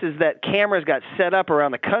certain places that cameras got set up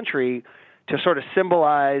around the country to sort of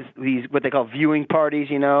symbolize these, what they call viewing parties,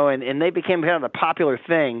 and they became kind of a popular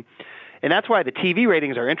thing. And that's why the TV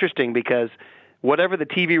ratings are interesting, because whatever the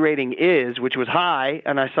TV rating is, which was high,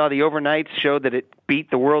 and I saw the overnights showed that it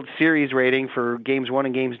beat the World Series rating for Games 1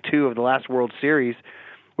 and Games 2 of the last World Series,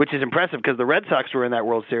 which is impressive because the Red Sox were in that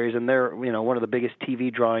World Series, and they're one of the biggest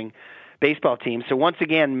TV drawing baseball teams. So once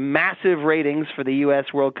again, massive ratings for the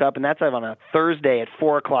U.S. World Cup, and that's on a Thursday at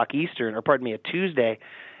 4 o'clock Eastern, a Tuesday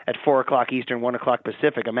at 4 o'clock Eastern, 1 o'clock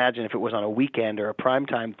Pacific. Imagine if it was on a weekend or a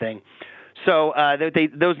primetime thing. So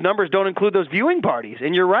those numbers don't include those viewing parties.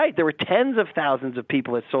 And you're right, there were tens of thousands of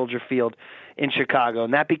people at Soldier Field in Chicago,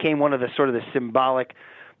 and that became one of the sort of the symbolic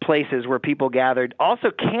places where people gathered.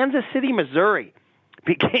 Also, Kansas City, Missouri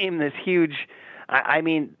became this huge I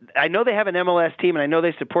mean, I know they have an MLS team, and I know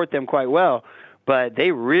they support them quite well, but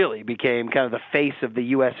they really became kind of the face of the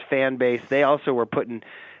U.S. fan base. They also were putting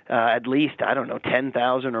at least,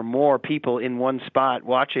 10,000 or more people in one spot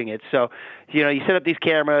watching it. So, you set up these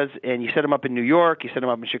cameras, and you set them up in New York, you set them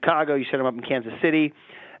up in Chicago, you set them up in Kansas City,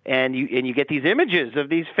 and you get these images of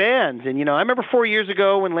these fans. And, I remember 4 years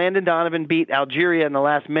ago when Landon Donovan beat Algeria in the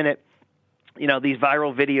last minute, these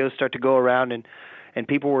viral videos start to go around, and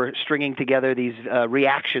people were stringing together these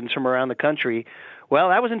reactions from around the country. Well,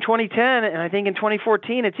 that was in 2010, and I think in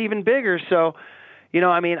 2014 it's even bigger. So, I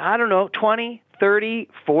don't know, 20, 30,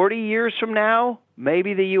 40 years from now,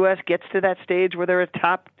 maybe the U.S. gets to that stage where they're a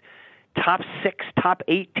top 6, top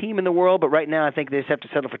 8 team in the world. But right now I think they just have to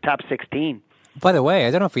settle for top 16. By the way,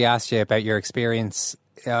 I don't know if we asked you about your experience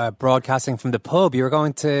broadcasting from the pub. You were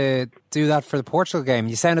going to do that for the Portugal game.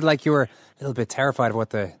 You sounded like you were a little bit terrified of what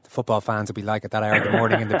the football fans would be like at that hour of the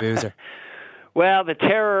morning in the boozer. Well, the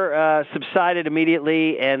terror subsided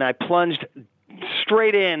immediately, and I plunged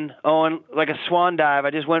straight in on like a swan dive. I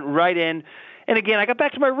just went right in. And again, I got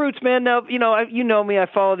back to my roots, man. Now, you know me. I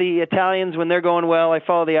follow the Italians when they're going well. I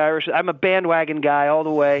follow the Irish. I'm a bandwagon guy all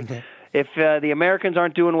the way. If the Americans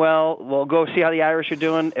aren't doing well, we'll go see how the Irish are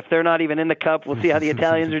doing. If they're not even in the cup, we'll see how the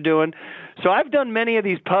Italians are doing. So I've done many of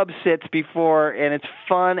these pub sits before, and it's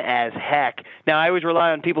fun as heck. Now, I always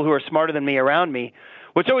rely on people who are smarter than me around me.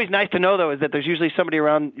 What's always nice to know, though, is that there's usually somebody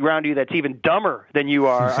around you that's even dumber than you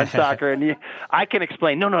are on soccer. And I can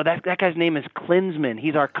explain, no, that guy's name is Klinsmann.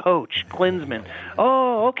 He's our coach, Klinsmann.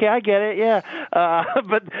 Oh, okay, I get it, yeah.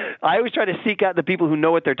 But I always try to seek out the people who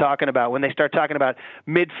know what they're talking about when they start talking about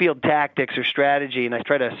midfield tactics or strategy, and I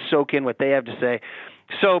try to soak in what they have to say.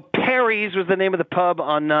 So Perry's was the name of the pub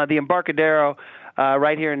on the Embarcadero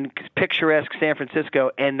right here in picturesque San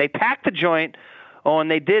Francisco, and they packed the joint. Oh,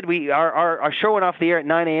 and they did. Our show went off the air at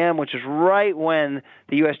 9 a.m., which is right when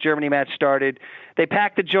the U.S.-Germany match started. They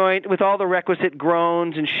packed the joint with all the requisite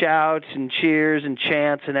groans and shouts and cheers and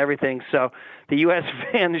chants and everything. So the U.S.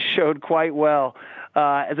 fans showed quite well.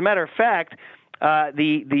 As a matter of fact,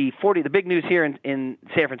 the big news here in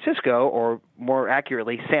San Francisco, or more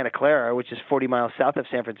accurately Santa Clara, which is 40 miles south of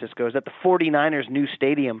San Francisco, is that the 49ers' new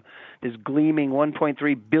stadium, this gleaming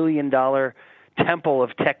 $1.3 billion temple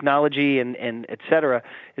of technology and et cetera,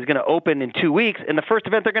 is going to open in 2 weeks. And the first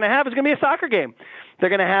event they're going to have is going to be a soccer game. They're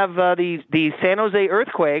going to have the San Jose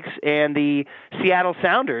Earthquakes and the Seattle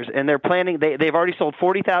Sounders, and they're planning. They've already sold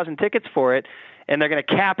 40,000 tickets for it, and they're going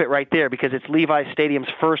to cap it right there because it's Levi's Stadium's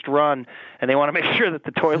first run, and they want to make sure that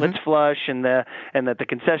the toilets flush and that the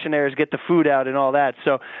concessionaires get the food out and all that.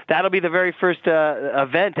 So that'll be the very first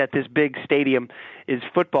event at this big stadium is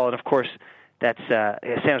football, and of course. That's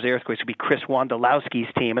San Jose Earthquakes would be Chris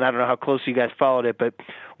Wondolowski's team, and I don't know how closely you guys followed it, but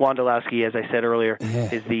Wondolowski, as I said earlier,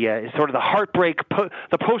 is is sort of the heartbreak,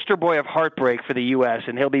 the poster boy of heartbreak for the U.S.,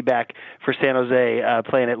 and he'll be back for San Jose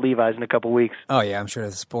playing at Levi's in a couple weeks. Oh yeah, I'm sure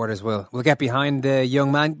the supporters will get behind the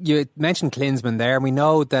young man. You mentioned Klinsmann there, and we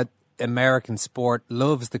know that American sport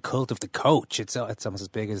loves the cult of the coach. It's almost as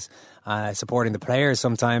big as supporting the players.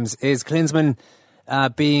 Sometimes is Klinsmann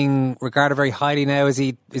being regarded very highly now? Is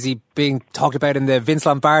he being talked about in the Vince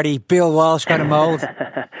Lombardi, Bill Walsh kind of mold?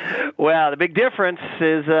 Well, the big difference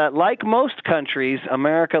is, like most countries,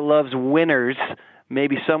 America loves winners.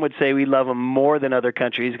 Maybe some would say we love them more than other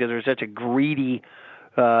countries because we're such a greedy,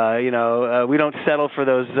 we don't settle for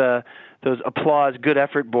those applause, good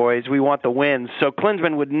effort boys. We want the wins. So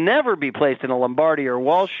Klinsmann would never be placed in a Lombardi or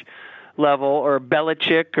Walsh level or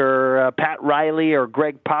Belichick or Pat Riley or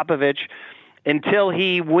Greg Popovich until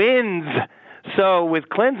he wins. So with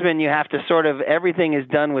Klinsmann, you have to everything is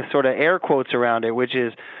done with sort of air quotes around it, which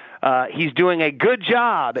is he's doing a good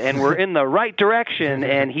job and we're in the right direction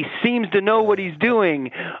and he seems to know what he's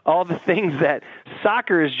doing. All the things that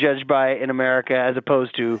soccer is judged by in America as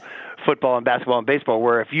opposed to football and basketball and baseball,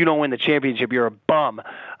 where if you don't win the championship, you're a bum.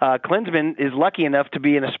 Klinsmann is lucky enough to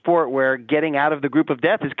be in a sport where getting out of the group of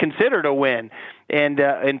death is considered a win,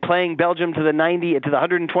 and playing Belgium to the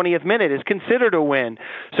 120th minute is considered a win.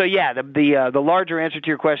 So yeah, the larger answer to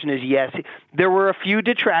your question is yes. There were a few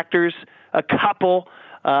detractors, a couple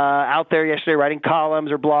out there yesterday writing columns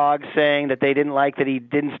or blogs saying that they didn't like that he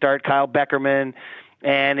didn't start Kyle Beckerman.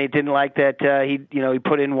 And he didn't like that he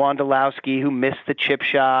put in Wondolowski, who missed the chip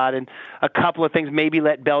shot, and a couple of things, maybe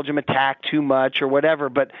let Belgium attack too much or whatever.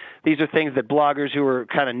 But these are things that bloggers who are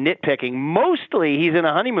kind of nitpicking. Mostly he's in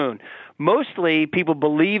a honeymoon. Mostly people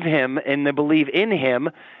believe him and they believe in him,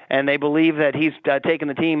 and they believe that he's taken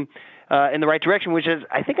the team in the right direction, which is,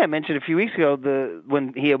 I think I mentioned a few weeks ago,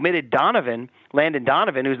 when he omitted Landon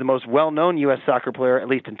Donovan, who's the most well-known U.S. soccer player, at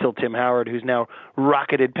least until Tim Howard, who's now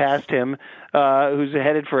rocketed past him, who's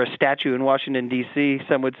headed for a statue in Washington, D.C.,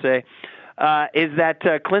 some would say, is that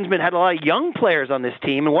Klinsmann had a lot of young players on this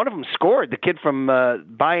team, and one of them scored, the kid from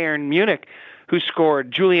Bayern Munich who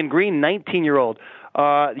scored, Julian Green, 19-year-old.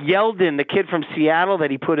 Yeldon, the kid from Seattle that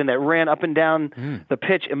he put in that ran up and down the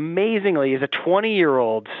pitch amazingly, is a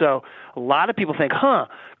 20-year-old. So a lot of people think,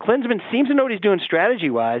 Klinsmann seems to know what he's doing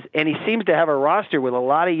strategy-wise, and he seems to have a roster with a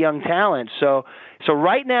lot of young talent. So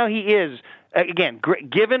right now he is, again,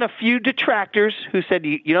 given a few detractors who said,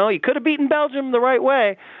 you could have beaten Belgium the right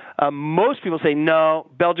way. Most people say, no,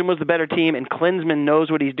 Belgium was the better team, and Klinsmann knows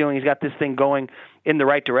what he's doing. He's got this thing going in the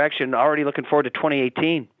right direction. Already looking forward to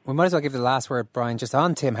 2018. We might as well give the last word, Brian, just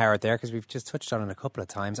on Tim Howard there, because we've just touched on it a couple of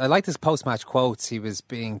times. I like his post-match quotes. He was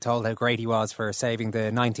being told how great he was for saving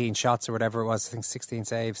the 19 shots or whatever it was, I think 16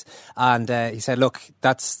 saves. And he said, look,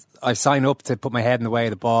 I signed up to put my head in the way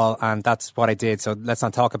of the ball, and that's what I did, so let's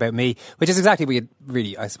not talk about me, which is exactly what you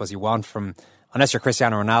really, I suppose, you want from... Unless you're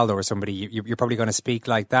Cristiano Ronaldo or somebody, you're probably going to speak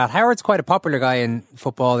like that. Howard's quite a popular guy in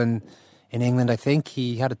football in England. I think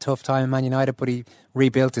he had a tough time in Man United, but he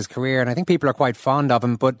rebuilt his career, and I think people are quite fond of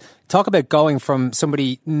him. But talk about going from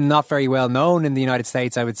somebody not very well known in the United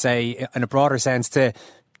States, I would say, in a broader sense, to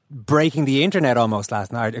breaking the internet almost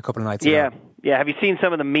last night, a couple of nights ago. Yeah. Have you seen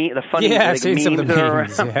some of the funny I've seen memes some of the that are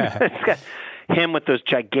memes, around? yeah. It's got him with those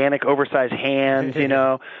gigantic, oversized hands,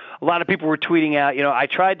 A lot of people were tweeting out, I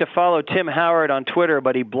tried to follow Tim Howard on Twitter,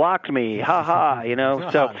 but he blocked me. Ha ha,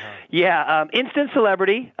 So, instant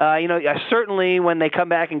celebrity. Certainly when they come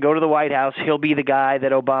back and go to the White House, he'll be the guy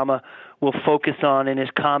that Obama will focus on in his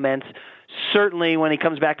comments. Certainly when he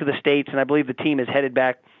comes back to the States, and I believe the team is headed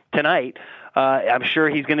back tonight, I'm sure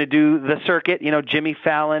he's going to do the circuit. Jimmy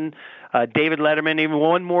Fallon, David Letterman, even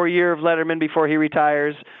one more year of Letterman before he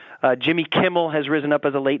retires. Jimmy Kimmel has risen up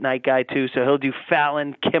as a late-night guy, too, so he'll do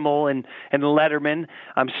Fallon, Kimmel, and Letterman,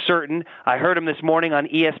 I'm certain. I heard him this morning on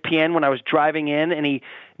ESPN when I was driving in, and he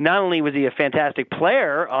not only was he a fantastic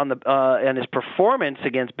player on his performance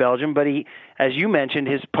against Belgium, but he, as you mentioned,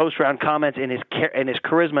 his post-round comments and his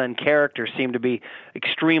charisma and character seem to be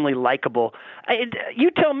extremely likable.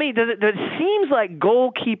 You tell me, does it seems like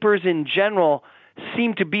goalkeepers in general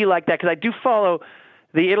seem to be like that? Because I do follow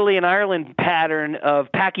the Italy and Ireland pattern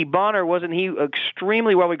of Packie Bonner. Wasn't he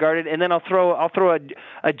extremely well regarded? And then I'll throw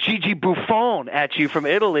a Gigi Buffon at you from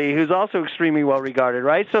Italy, who's also extremely well regarded,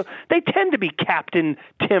 right? So they tend to be Captain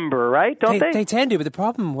Timber, right? Don't they? They tend to, but the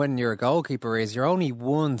problem when you're a goalkeeper is you're only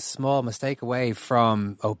one small mistake away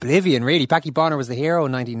from oblivion, really. Packie Bonner was the hero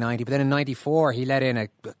in 1990, but then in 94 he let in a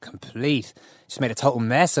complete, just made a total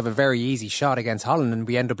mess of a very easy shot against Holland, and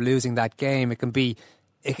we end up losing that game.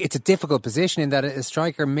 It's a difficult position in that a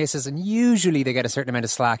striker misses, and usually they get a certain amount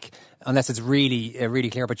of slack unless it's really a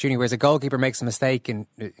really clear opportunity, whereas a goalkeeper makes a mistake and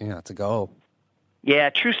it's a goal.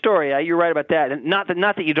 Yeah, true story. You're right about that. And not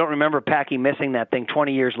that you don't remember Packie missing that thing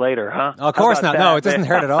 20 years later, huh? Of course not. No, it doesn't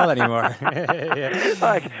hurt at all anymore. It's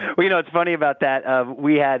funny about that.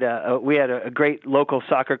 We had a great local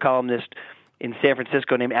soccer columnist in San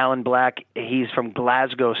Francisco named Alan Black. He's from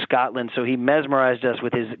Glasgow, Scotland, so he mesmerized us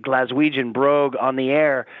with his Glaswegian brogue on the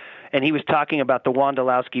air, and he was talking about the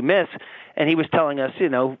Wondolowski miss, and he was telling us,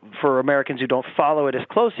 for Americans who don't follow it as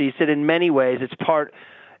closely, he said in many ways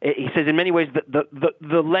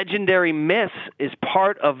the legendary miss is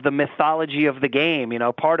part of the mythology of the game,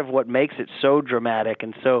 part of what makes it so dramatic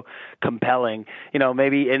and so compelling.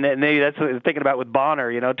 Maybe that's what I'm thinking about with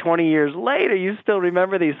Bonner. 20 years later, you still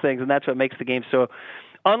remember these things, and that's what makes the game so.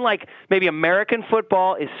 Unlike maybe American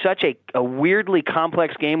football is such a weirdly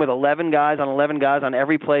complex game with 11 guys on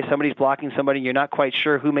every play. Somebody's blocking somebody. You're not quite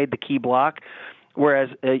sure who made the key block. Whereas,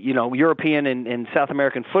 European and South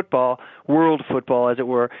American football, world football, as it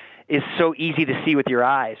were, is so easy to see with your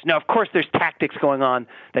eyes. Now, of course, there's tactics going on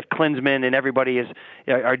that Klinsmann and everybody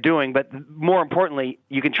are doing, but more importantly,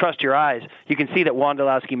 you can trust your eyes. You can see that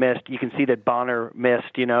Wondolowski missed. You can see that Bonner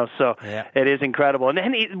missed, so It is incredible.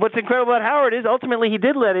 And what's incredible about Howard is ultimately he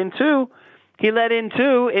did let in two.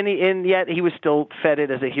 And yet he was still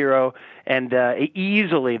feted as a hero and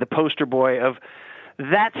easily the poster boy of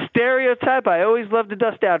that stereotype I always love to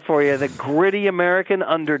dust out for you, the gritty American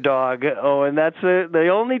underdog. Oh, and that's the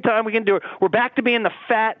only time we can do it. We're back to being the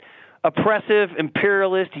fat, oppressive,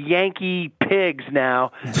 imperialist Yankee pigs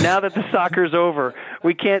now. Now that the soccer's over,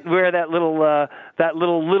 we can't wear that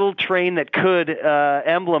little train that could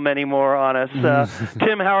emblem anymore on us.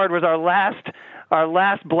 Tim Howard was our last our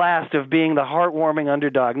last blast of being the heartwarming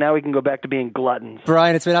underdog. Now we can go back to being gluttons.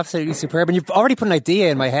 Brian, it's been absolutely superb. And you've already put an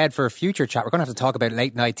idea in my head for a future chat. We're going to have to talk about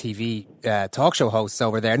late night TV talk show hosts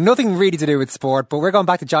over there. Nothing really to do with sport, but we're going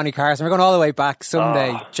back to Johnny Carson. We're going all the way back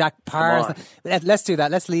Sunday. Jack Pars. Let's do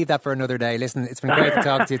that. Let's leave that for another day. Listen, it's been great to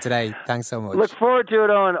talk to you today. Thanks so much. Look forward to it,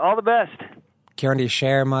 Owen. All the best. Kieran, do you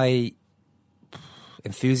share my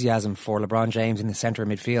enthusiasm for LeBron James in the centre of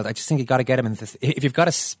midfield? I just think you got to get him in. If you've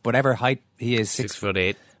got whatever height he is,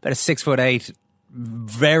 6'8", about a 6'8",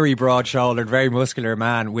 very broad-shouldered, very muscular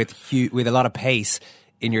man with a lot of pace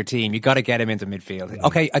in your team. You got to get him into midfield.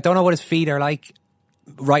 Okay, I don't know what his feet are like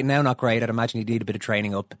right now. Not great. I'd imagine he'd need a bit of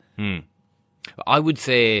training up. I would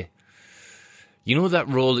say, you know that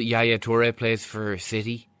role that Yaya Toure plays for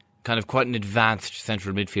City, kind of quite an advanced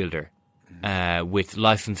central midfielder. With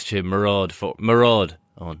license to maraud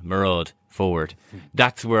forward.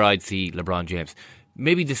 That's where I'd see LeBron James.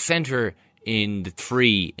 Maybe the centre in the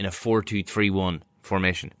 3 in a 4-2-3-1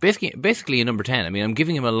 formation. Basically a number 10. I mean, I'm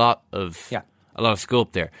giving him a lot of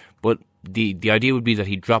scope there. But the idea would be that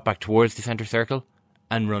he'd drop back towards the centre circle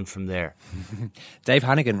and run from there. Dave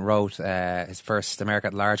Hannigan wrote his first America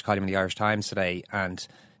at Large column in the Irish Times today, and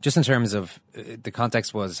just in terms of the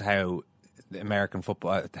context was how American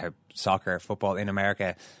football, how soccer, football in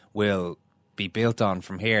America will be built on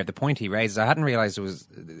from here. The point he raises, I hadn't realised it was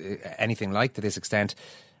anything like to this extent,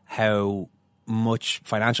 how much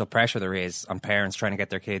financial pressure there is on parents trying to get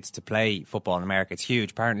their kids to play football in America. It's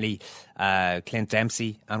huge. Apparently, Clint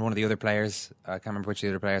Dempsey and one of the other players, I can't remember which of the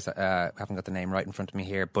other players, I haven't got the name right in front of me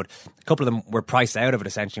here, but a couple of them were priced out of it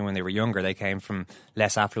essentially when they were younger. They came from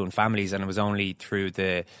less affluent families, and it was only through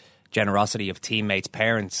the generosity of teammates,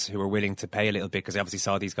 parents who were willing to pay a little bit because they obviously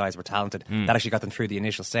saw these guys were talented. That actually got them through the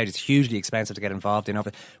initial stage. It's hugely expensive to get involved in.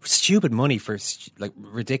 Stupid money for like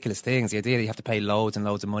ridiculous things. The idea that you have to pay loads and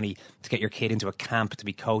loads of money to get your kid into a camp to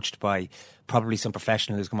be coached by probably some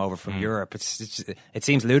professional who's come over from Europe. It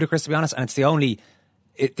seems ludicrous, to be honest, and it's the only...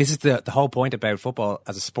 this is the whole point about football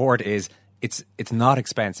as a sport is it's not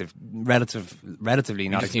expensive, relatively not expensive.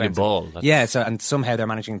 You just need a ball. Yeah, and somehow they're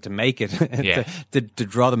managing to make it to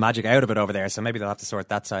draw the magic out of it over there. So maybe they'll have to sort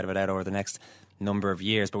that side of it out over the next number of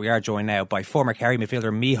years. But we are joined now by former Kerry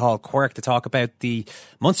midfielder Micheál Quirke to talk about the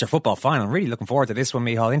Munster football final. I'm really looking forward to this one,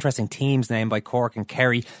 Micheál. Interesting teams named by Cork and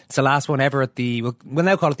Kerry. It's the last one ever at we'll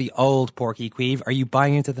now call it the old Porky Queeve. Are you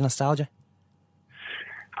buying into the nostalgia?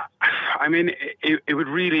 I mean, it would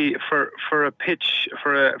really, for a pitch,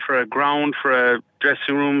 for a ground, for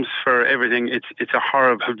dressing rooms, for everything, it's a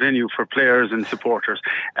horrible venue for players and supporters.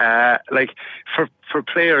 Like for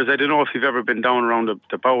players, I don't know if you've ever been down around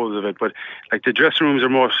the bowels of it, but like the dressing rooms are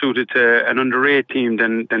more suited to an under-8 team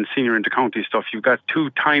than senior inter-county stuff. You've got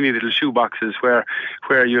two tiny little shoe boxes where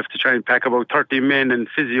you have to try and pack about 30 men and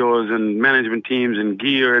physios and management teams and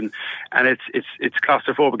gear, and it's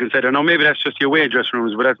claustrophobic inside. I know maybe that's just your away dressing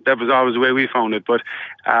rooms, but that was always the way we found it. But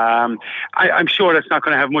I'm sure that's not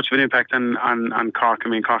going to have much of an impact on Cork. I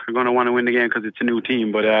mean, Cork are going to want to win the game because it's a new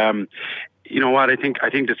team, but you know what? I think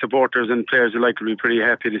the supporters and players alike will be pretty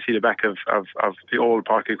happy to see the back of the old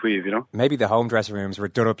Park of Queeve, you know? Maybe the home dressing rooms were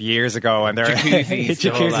done up years ago and they're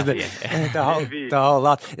the whole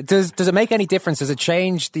lot. Does it make any difference? Does it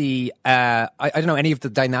change the I don't know, any of the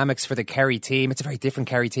dynamics for the Kerry team? It's a very different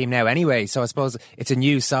Kerry team now anyway, so I suppose it's a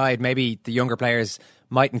new side. Maybe the younger players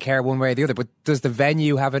mightn't care one way or the other, but does the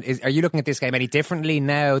venue have it? Are you looking at this game any differently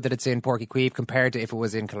now that it's in Porky Queeve compared to if it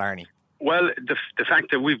was in Killarney? Well, the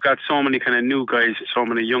fact that we've got so many kind of new guys, so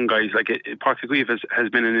many young guys, like Park Queeve has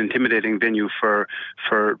been an intimidating venue for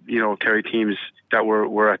you know, Kerry teams that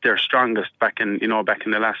were at their strongest back in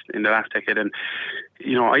the last decade, and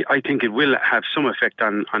you know, I think it will have some effect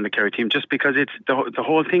on the Kerry team, just because it's the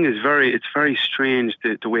whole thing is very strange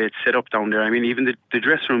the way it's set up down there. I mean, even the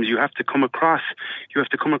dressing rooms, you have to come across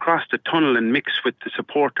the tunnel and mix with the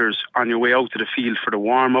supporters on your way out to the field for the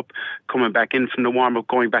warm up, coming back in from the warm up,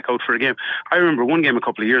 going back out for a game. I remember one game a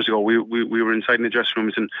couple of years ago, we were inside in the dressing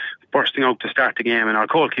rooms and bursting out to start the game, and our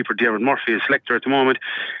goalkeeper David Murphy is selector at the moment.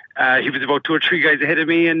 He was about 2 or 3 guys ahead of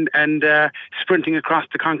me and sprinting across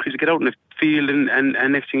the concrete to get out in the field, and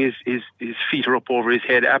next thing his feet are up over his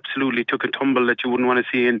head. Absolutely took a tumble that you wouldn't want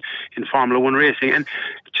to see in Formula 1 racing. And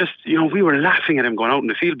just, you know, we were laughing at him going out in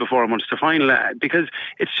the field before a Munster final, because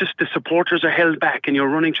it's just the supporters are held back and you're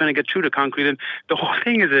running trying to get through the concrete, and the whole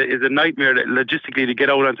thing is a nightmare logistically to get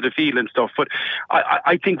out onto the field and stuff. But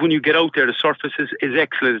I think when you get out there, the surface is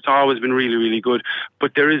excellent. It's always been really, really good.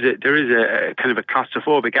 But there is a kind of a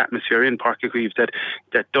claustrophobic atmosphere in Park Queeve that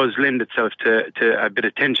does lend itself to a bit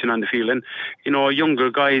of tension on the field. and younger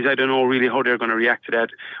guys, I don't know really how they're going to react to that.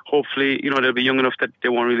 Hopefully, they'll be young enough that they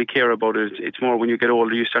won't really care about it. It's more when you get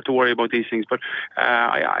older you start to worry about these things. But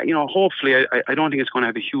hopefully, I don't think it's going to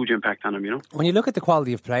have a huge impact on them. When you look at the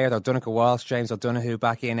quality of player, though, Donncha Walsh, James O'Donoghue,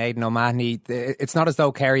 back in Aidan O'Mahony, it's not as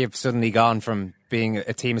though Kerry have suddenly gone from being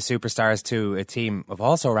a team of superstars to a team of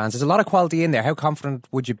also-rans. There's a lot of quality in there. How confident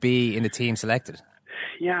would you be in the team selected?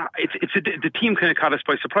 Yeah, the team kind of caught us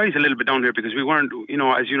by surprise a little bit down here because we weren't,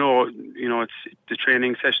 as it's the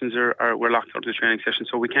training sessions we're locked out of the training sessions,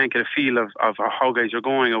 so we can't get a feel of how guys are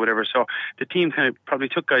going or whatever. So the team kind of probably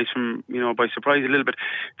took guys from, by surprise a little bit.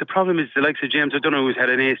 The problem is the likes of James O'Donoghue, who's had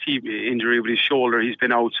an AC injury with his shoulder. He's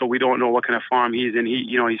been out, so we don't know what kind of form he's in.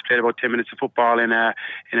 He's played about 10 minutes of football in a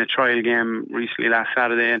trial game recently last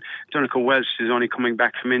Saturday, and Donncha Walsh is only coming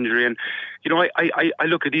back from injury. And I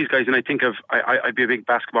look at these guys and I think of I'd be a big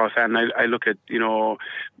basketball fan. And I look at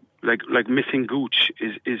like missing Gooch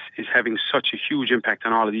is having such a huge impact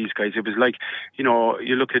on all of these guys. It was like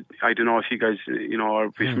you look at, I don't know if you guys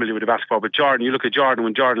are familiar with the basketball, but Jordan. You look at Jordan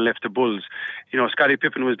when Jordan left the Bulls. Scottie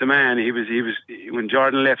Pippen was the man. He was when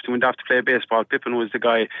Jordan left and went off to play baseball. Pippen was the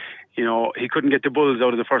guy. He couldn't get the Bulls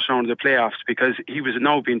out of the first round of the playoffs because he was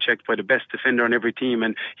now being checked by the best defender on every team,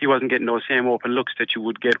 and he wasn't getting those same open looks that you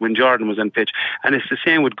would get when Jordan was on pitch. And it's the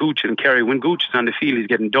same with Gooch and Kerry. When Gooch is on the field, he's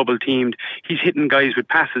getting double teamed. He's hitting guys with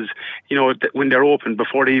passes, when they're open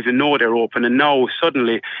before they even know they're open. And now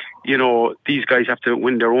suddenly, these guys have to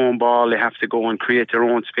win their own ball. They have to go and create their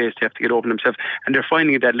own space. They have to get open themselves. And they're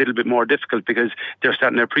finding that a little bit more difficult because they're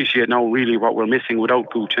starting to appreciate now really what we're missing without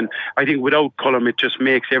Gooch. And I think without Cullum, it just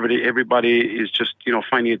makes everybody is just,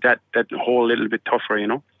 finding it that whole little bit tougher,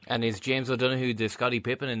 And is James O'Donoghue the Scottie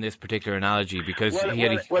Pippen in this particular analogy? Because he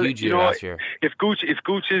had a huge year last year. If Gooch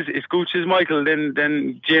is Michael,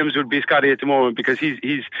 then James would be Scottie at the moment because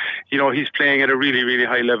he's playing at a really, really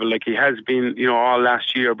high level like he has been, all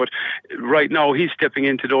last year. But right now he's stepping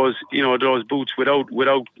into those boots without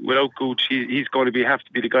Gooch. He's going to have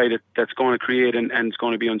to be the guy that's going to create and is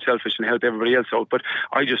going to be unselfish and help everybody else out. But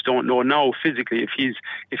I just don't know now physically if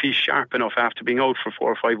he's sharp enough after being out for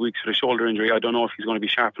 4 or 5 weeks with a shoulder injury. I don't know if he's going to be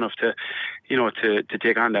sharp enough to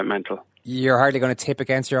take on that mantle. You're hardly going to tip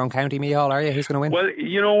against your own county, Micheál, are you? Who's going to win? Well,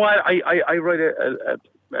 you know what? I write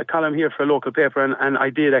a column here for a local paper, and I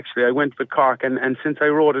did actually. I went with Cork, and since I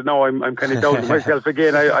wrote it now, I'm kind of doubting myself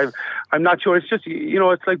again. I'm not sure. It's just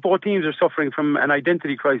it's like both teams are suffering from an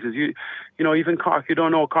identity crisis. Even Cork, you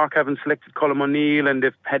don't know. Cork haven't selected Colm O'Neill, and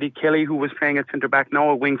they've Paddy Kelly, who was playing at centre back, now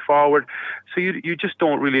a wing forward. So you just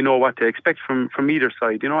don't really know what to expect from either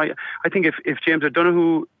side. I think if James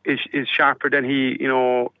O'Donoghue is sharper than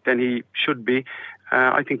he should be,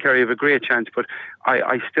 I think Kerry have a great chance. But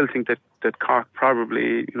I still think that Cork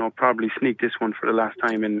probably sneaked this one for the last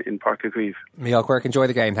time in Páirc Uí Chaoimh. Micheál Quirk, enjoy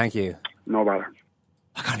the game. Thank you. No bother.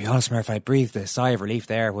 I gotta be honest, Murph, I breathed a sigh of relief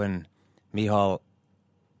there when Micheál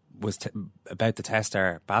was about to test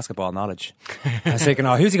our basketball knowledge. I was thinking,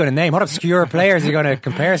 who's he going to name? What obscure players are you going to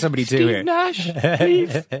compare somebody to here? Steve Nash,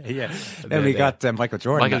 please. Yeah. Then we got Michael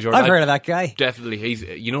Jordan. I've heard of that guy. Definitely.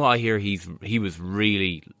 I hear he was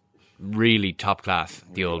really, really top class,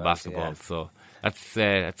 the old basketball. Yeah. So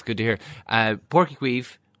that's good to hear. Páirc Uí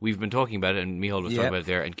Chaoimh, we've been talking about it, and Micheál was talking about it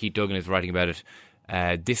there, and Keith Duggan is writing about it.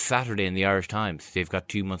 This Saturday in the Irish Times, they've got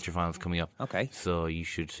 2 Munster finals coming up. Okay. So you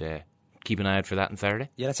should keep an eye out for that on Saturday.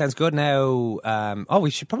 Yeah, that sounds good. Now,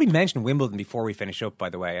 we should probably mention Wimbledon before we finish up, by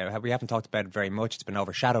the way. We haven't talked about it very much. It's been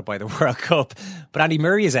overshadowed by the World Cup. But Andy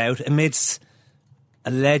Murray is out amidst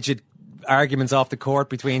alleged arguments off the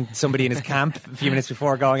court between somebody in his camp a few minutes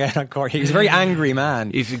before going out on court. He was a very angry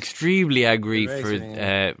man. He's extremely angry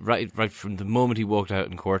right from the moment he walked out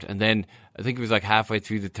in court, and then I think it was like halfway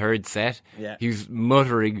through the third set. Yeah. He was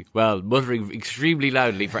muttering extremely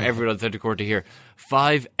loudly for everyone on centre court to hear.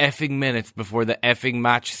 5 effing minutes before the effing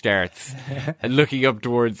match starts, and looking up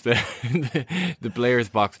towards the players'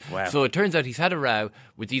 box. Wow. So it turns out he's had a row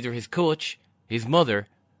with either his coach, his mother,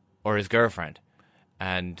 or his girlfriend,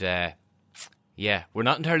 and we're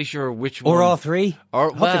not entirely sure which one. Or all three.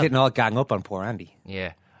 Or I hope they didn't all gang up on poor Andy.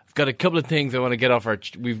 Yeah. I've got a couple of things I want to get off our.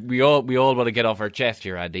 We all want to get off our chest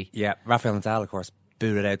here, Andy. Yeah, Rafael Nadal, of course,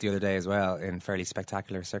 booted out the other day as well in fairly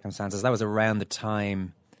spectacular circumstances. That was around the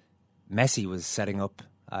time Messi was setting up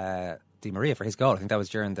Di Maria for his goal. I think that was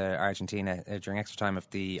during the Argentina, during extra time of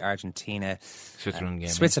the Argentina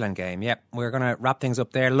Switzerland game. Yeah, we're going to wrap things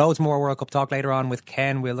up there. Loads more World Cup talk later on with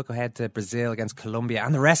Ken. We'll look ahead to Brazil against Colombia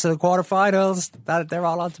and the rest of the quarterfinals. They're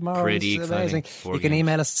all on tomorrow. Pretty it's exciting. Amazing. You can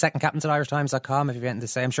email us secondcaptains@irishtimes.com if you've anything to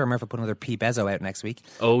say. I'm sure Murph will put another P. Bezzo out next week.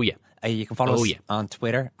 Oh yeah. You can follow us on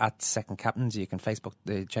Twitter @SecondCaptains. You can Facebook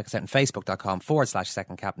check us out on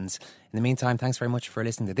facebook.com/SecondCaptains. In the meantime, thanks very much for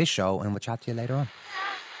listening to this show, and we'll chat to you later on.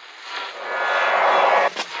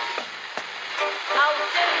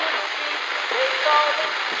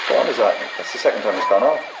 Whose phone is that? That's the second time it's gone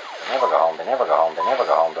off. They never go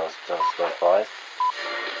home, those boys.